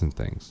 1,000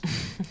 things.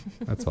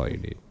 That's all you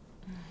need.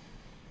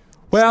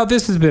 Well,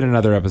 this has been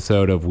another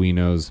episode of We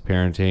Knows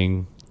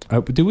Parenting.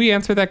 Did we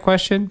answer that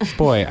question?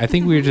 Boy, I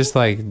think we were just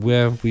like,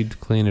 well, we'd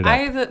clean it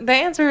up. The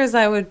answer is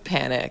I would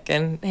panic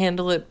and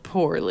handle it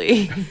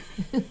poorly.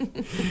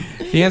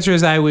 The answer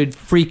is I would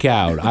freak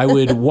out. I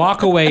would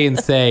walk away and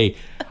say,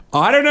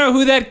 I don't know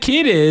who that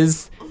kid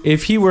is.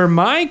 If he were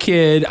my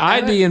kid,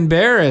 I'd be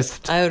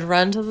embarrassed. I would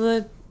run to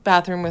the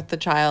bathroom with the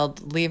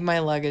child, leave my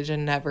luggage,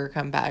 and never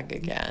come back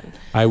again.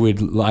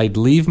 I'd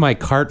leave my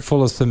cart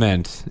full of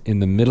cement in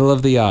the middle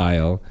of the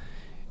aisle,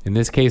 in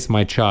this case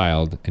my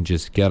child, and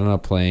just get on a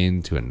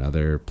plane to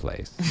another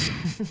place.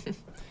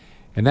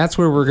 And that's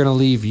where we're going to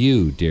leave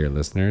you, dear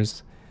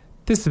listeners.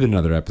 This has been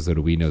another episode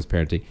of We Knows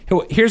Parenting.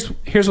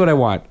 Here's what I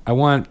want. I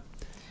want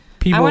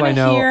people I know. I want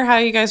to hear how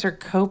you guys are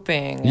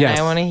coping. Yes. And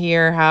I want to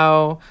hear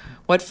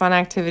what fun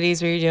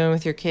activities are you doing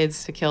with your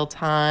kids to kill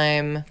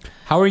time?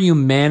 How are you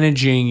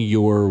managing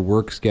your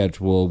work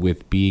schedule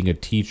with being a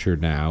teacher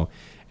now?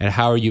 And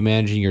how are you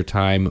managing your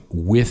time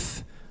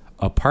with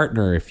a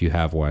partner if you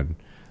have one?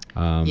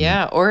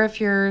 Yeah, or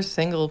if you're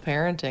single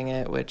parenting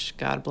it, which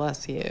God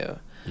bless you.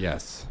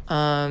 Yes.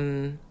 How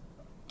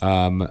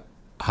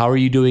are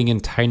you doing in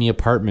tiny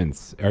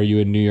apartments? Are you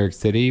in New York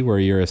City where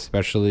you're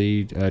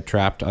especially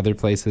trapped? Other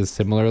places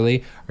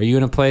similarly? Are you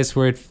in a place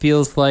where it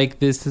feels like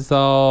this is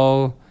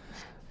all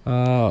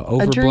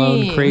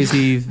overblown,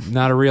 crazy,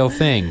 not a real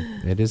thing?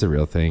 It is a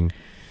real thing.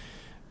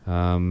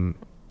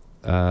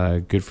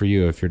 Good for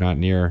you if you're not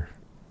near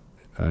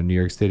New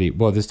York City.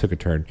 Well, this took a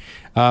turn.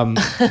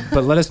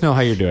 But let us know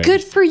how you're doing.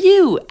 Good for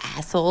you,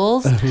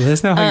 assholes. Let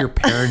us know how your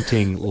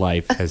parenting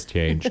life has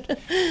changed.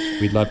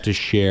 We'd love to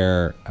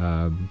share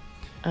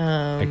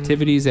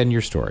activities and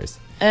your stories.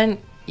 And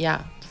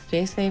yeah,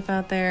 stay safe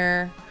out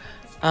there.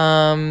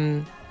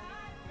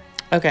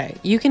 Okay,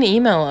 you can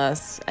email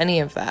us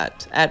any of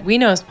that at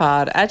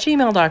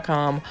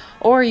weknowspod@gmail.com,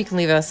 or you can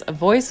leave us a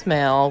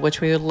voicemail, which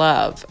we would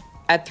love,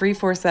 at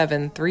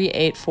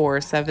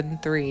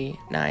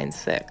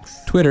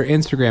 347-384-7396. Twitter,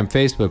 Instagram,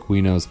 Facebook,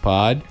 We Knows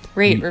Pod.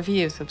 Rate,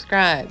 review,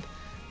 subscribe.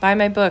 Buy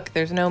my book,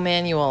 There's No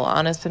Manual,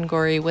 Honest and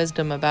Gory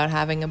Wisdom About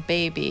Having a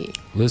Baby.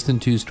 Listen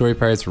to Story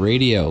Pirates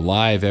Radio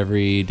live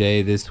every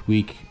day this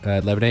week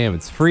at 11 a.m.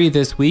 It's free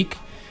this week.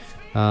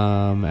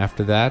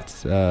 After that,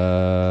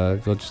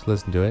 you'll just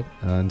listen to it.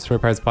 And Story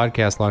Pirates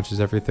Podcast launches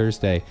every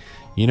Thursday.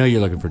 You know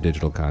you're looking for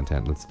digital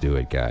content. Let's do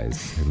it,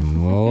 guys.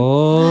 And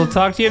we'll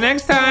talk to you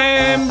next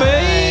time.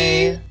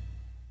 Bye.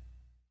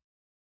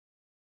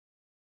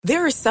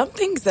 There are some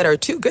things that are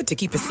too good to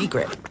keep a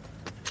secret.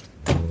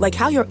 Like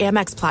how your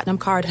Amex Platinum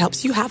card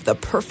helps you have the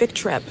perfect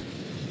trip.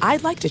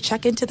 I'd like to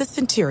check into the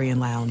Centurion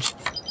Lounge.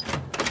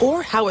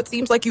 Or how it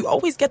seems like you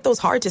always get those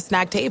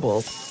hard-to-snag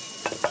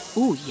tables.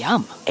 Ooh,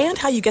 yum. And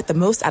how you get the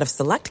most out of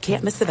select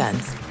can't-miss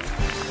events.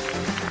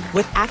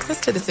 With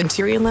access to the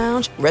Centurion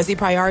Lounge, Resi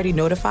Priority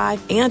Notified,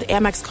 and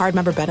Amex card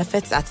member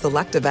benefits at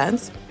select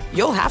events,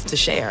 you'll have to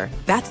share.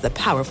 That's the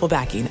powerful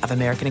backing of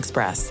American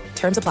Express.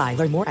 Terms apply.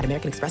 Learn more at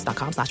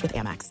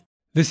americanexpress.com/withAmex.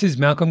 This is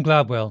Malcolm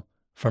Gladwell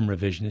from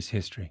Revisionist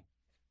History.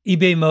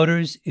 eBay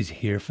Motors is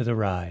here for the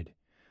ride.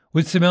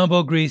 With some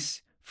elbow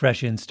grease,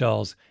 fresh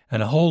installs,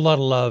 and a whole lot of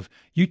love,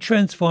 you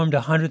transformed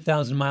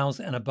 100,000 miles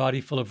and a body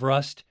full of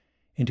rust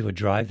into a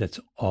drive that's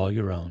all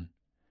your own.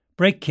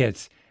 Brake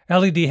kits,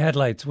 LED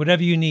headlights,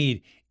 whatever you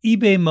need,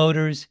 eBay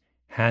Motors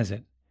has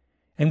it.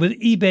 And with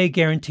eBay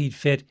Guaranteed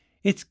Fit,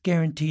 it's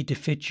guaranteed to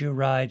fit your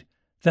ride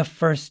the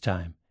first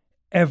time,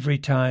 every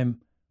time,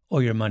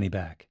 or your money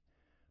back.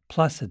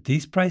 Plus, at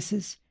these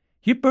prices,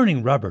 you're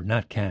burning rubber,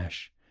 not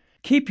cash.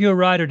 Keep your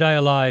ride or die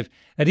alive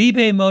at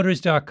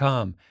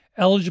ebaymotors.com.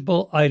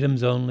 Eligible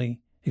items only.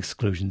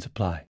 Exclusions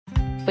apply.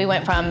 We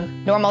went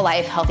from normal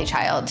life, healthy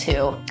child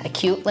to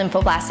acute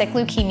lymphoblastic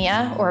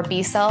leukemia or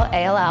B-cell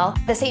ALL.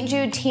 The St.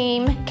 Jude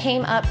team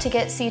came up to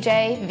get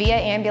CJ via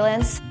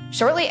ambulance.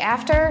 Shortly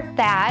after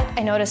that,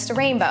 I noticed a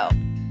rainbow.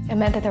 It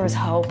meant that there was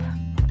hope.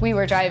 We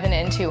were driving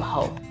into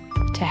hope.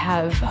 To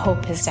have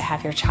hope is to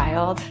have your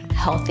child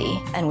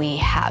healthy, and we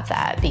have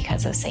that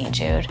because of St.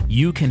 Jude.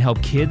 You can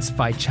help kids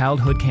fight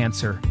childhood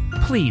cancer.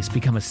 Please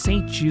become a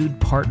St. Jude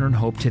Partner in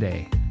Hope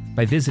today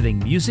by visiting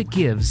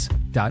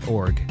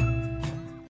musicgives.org.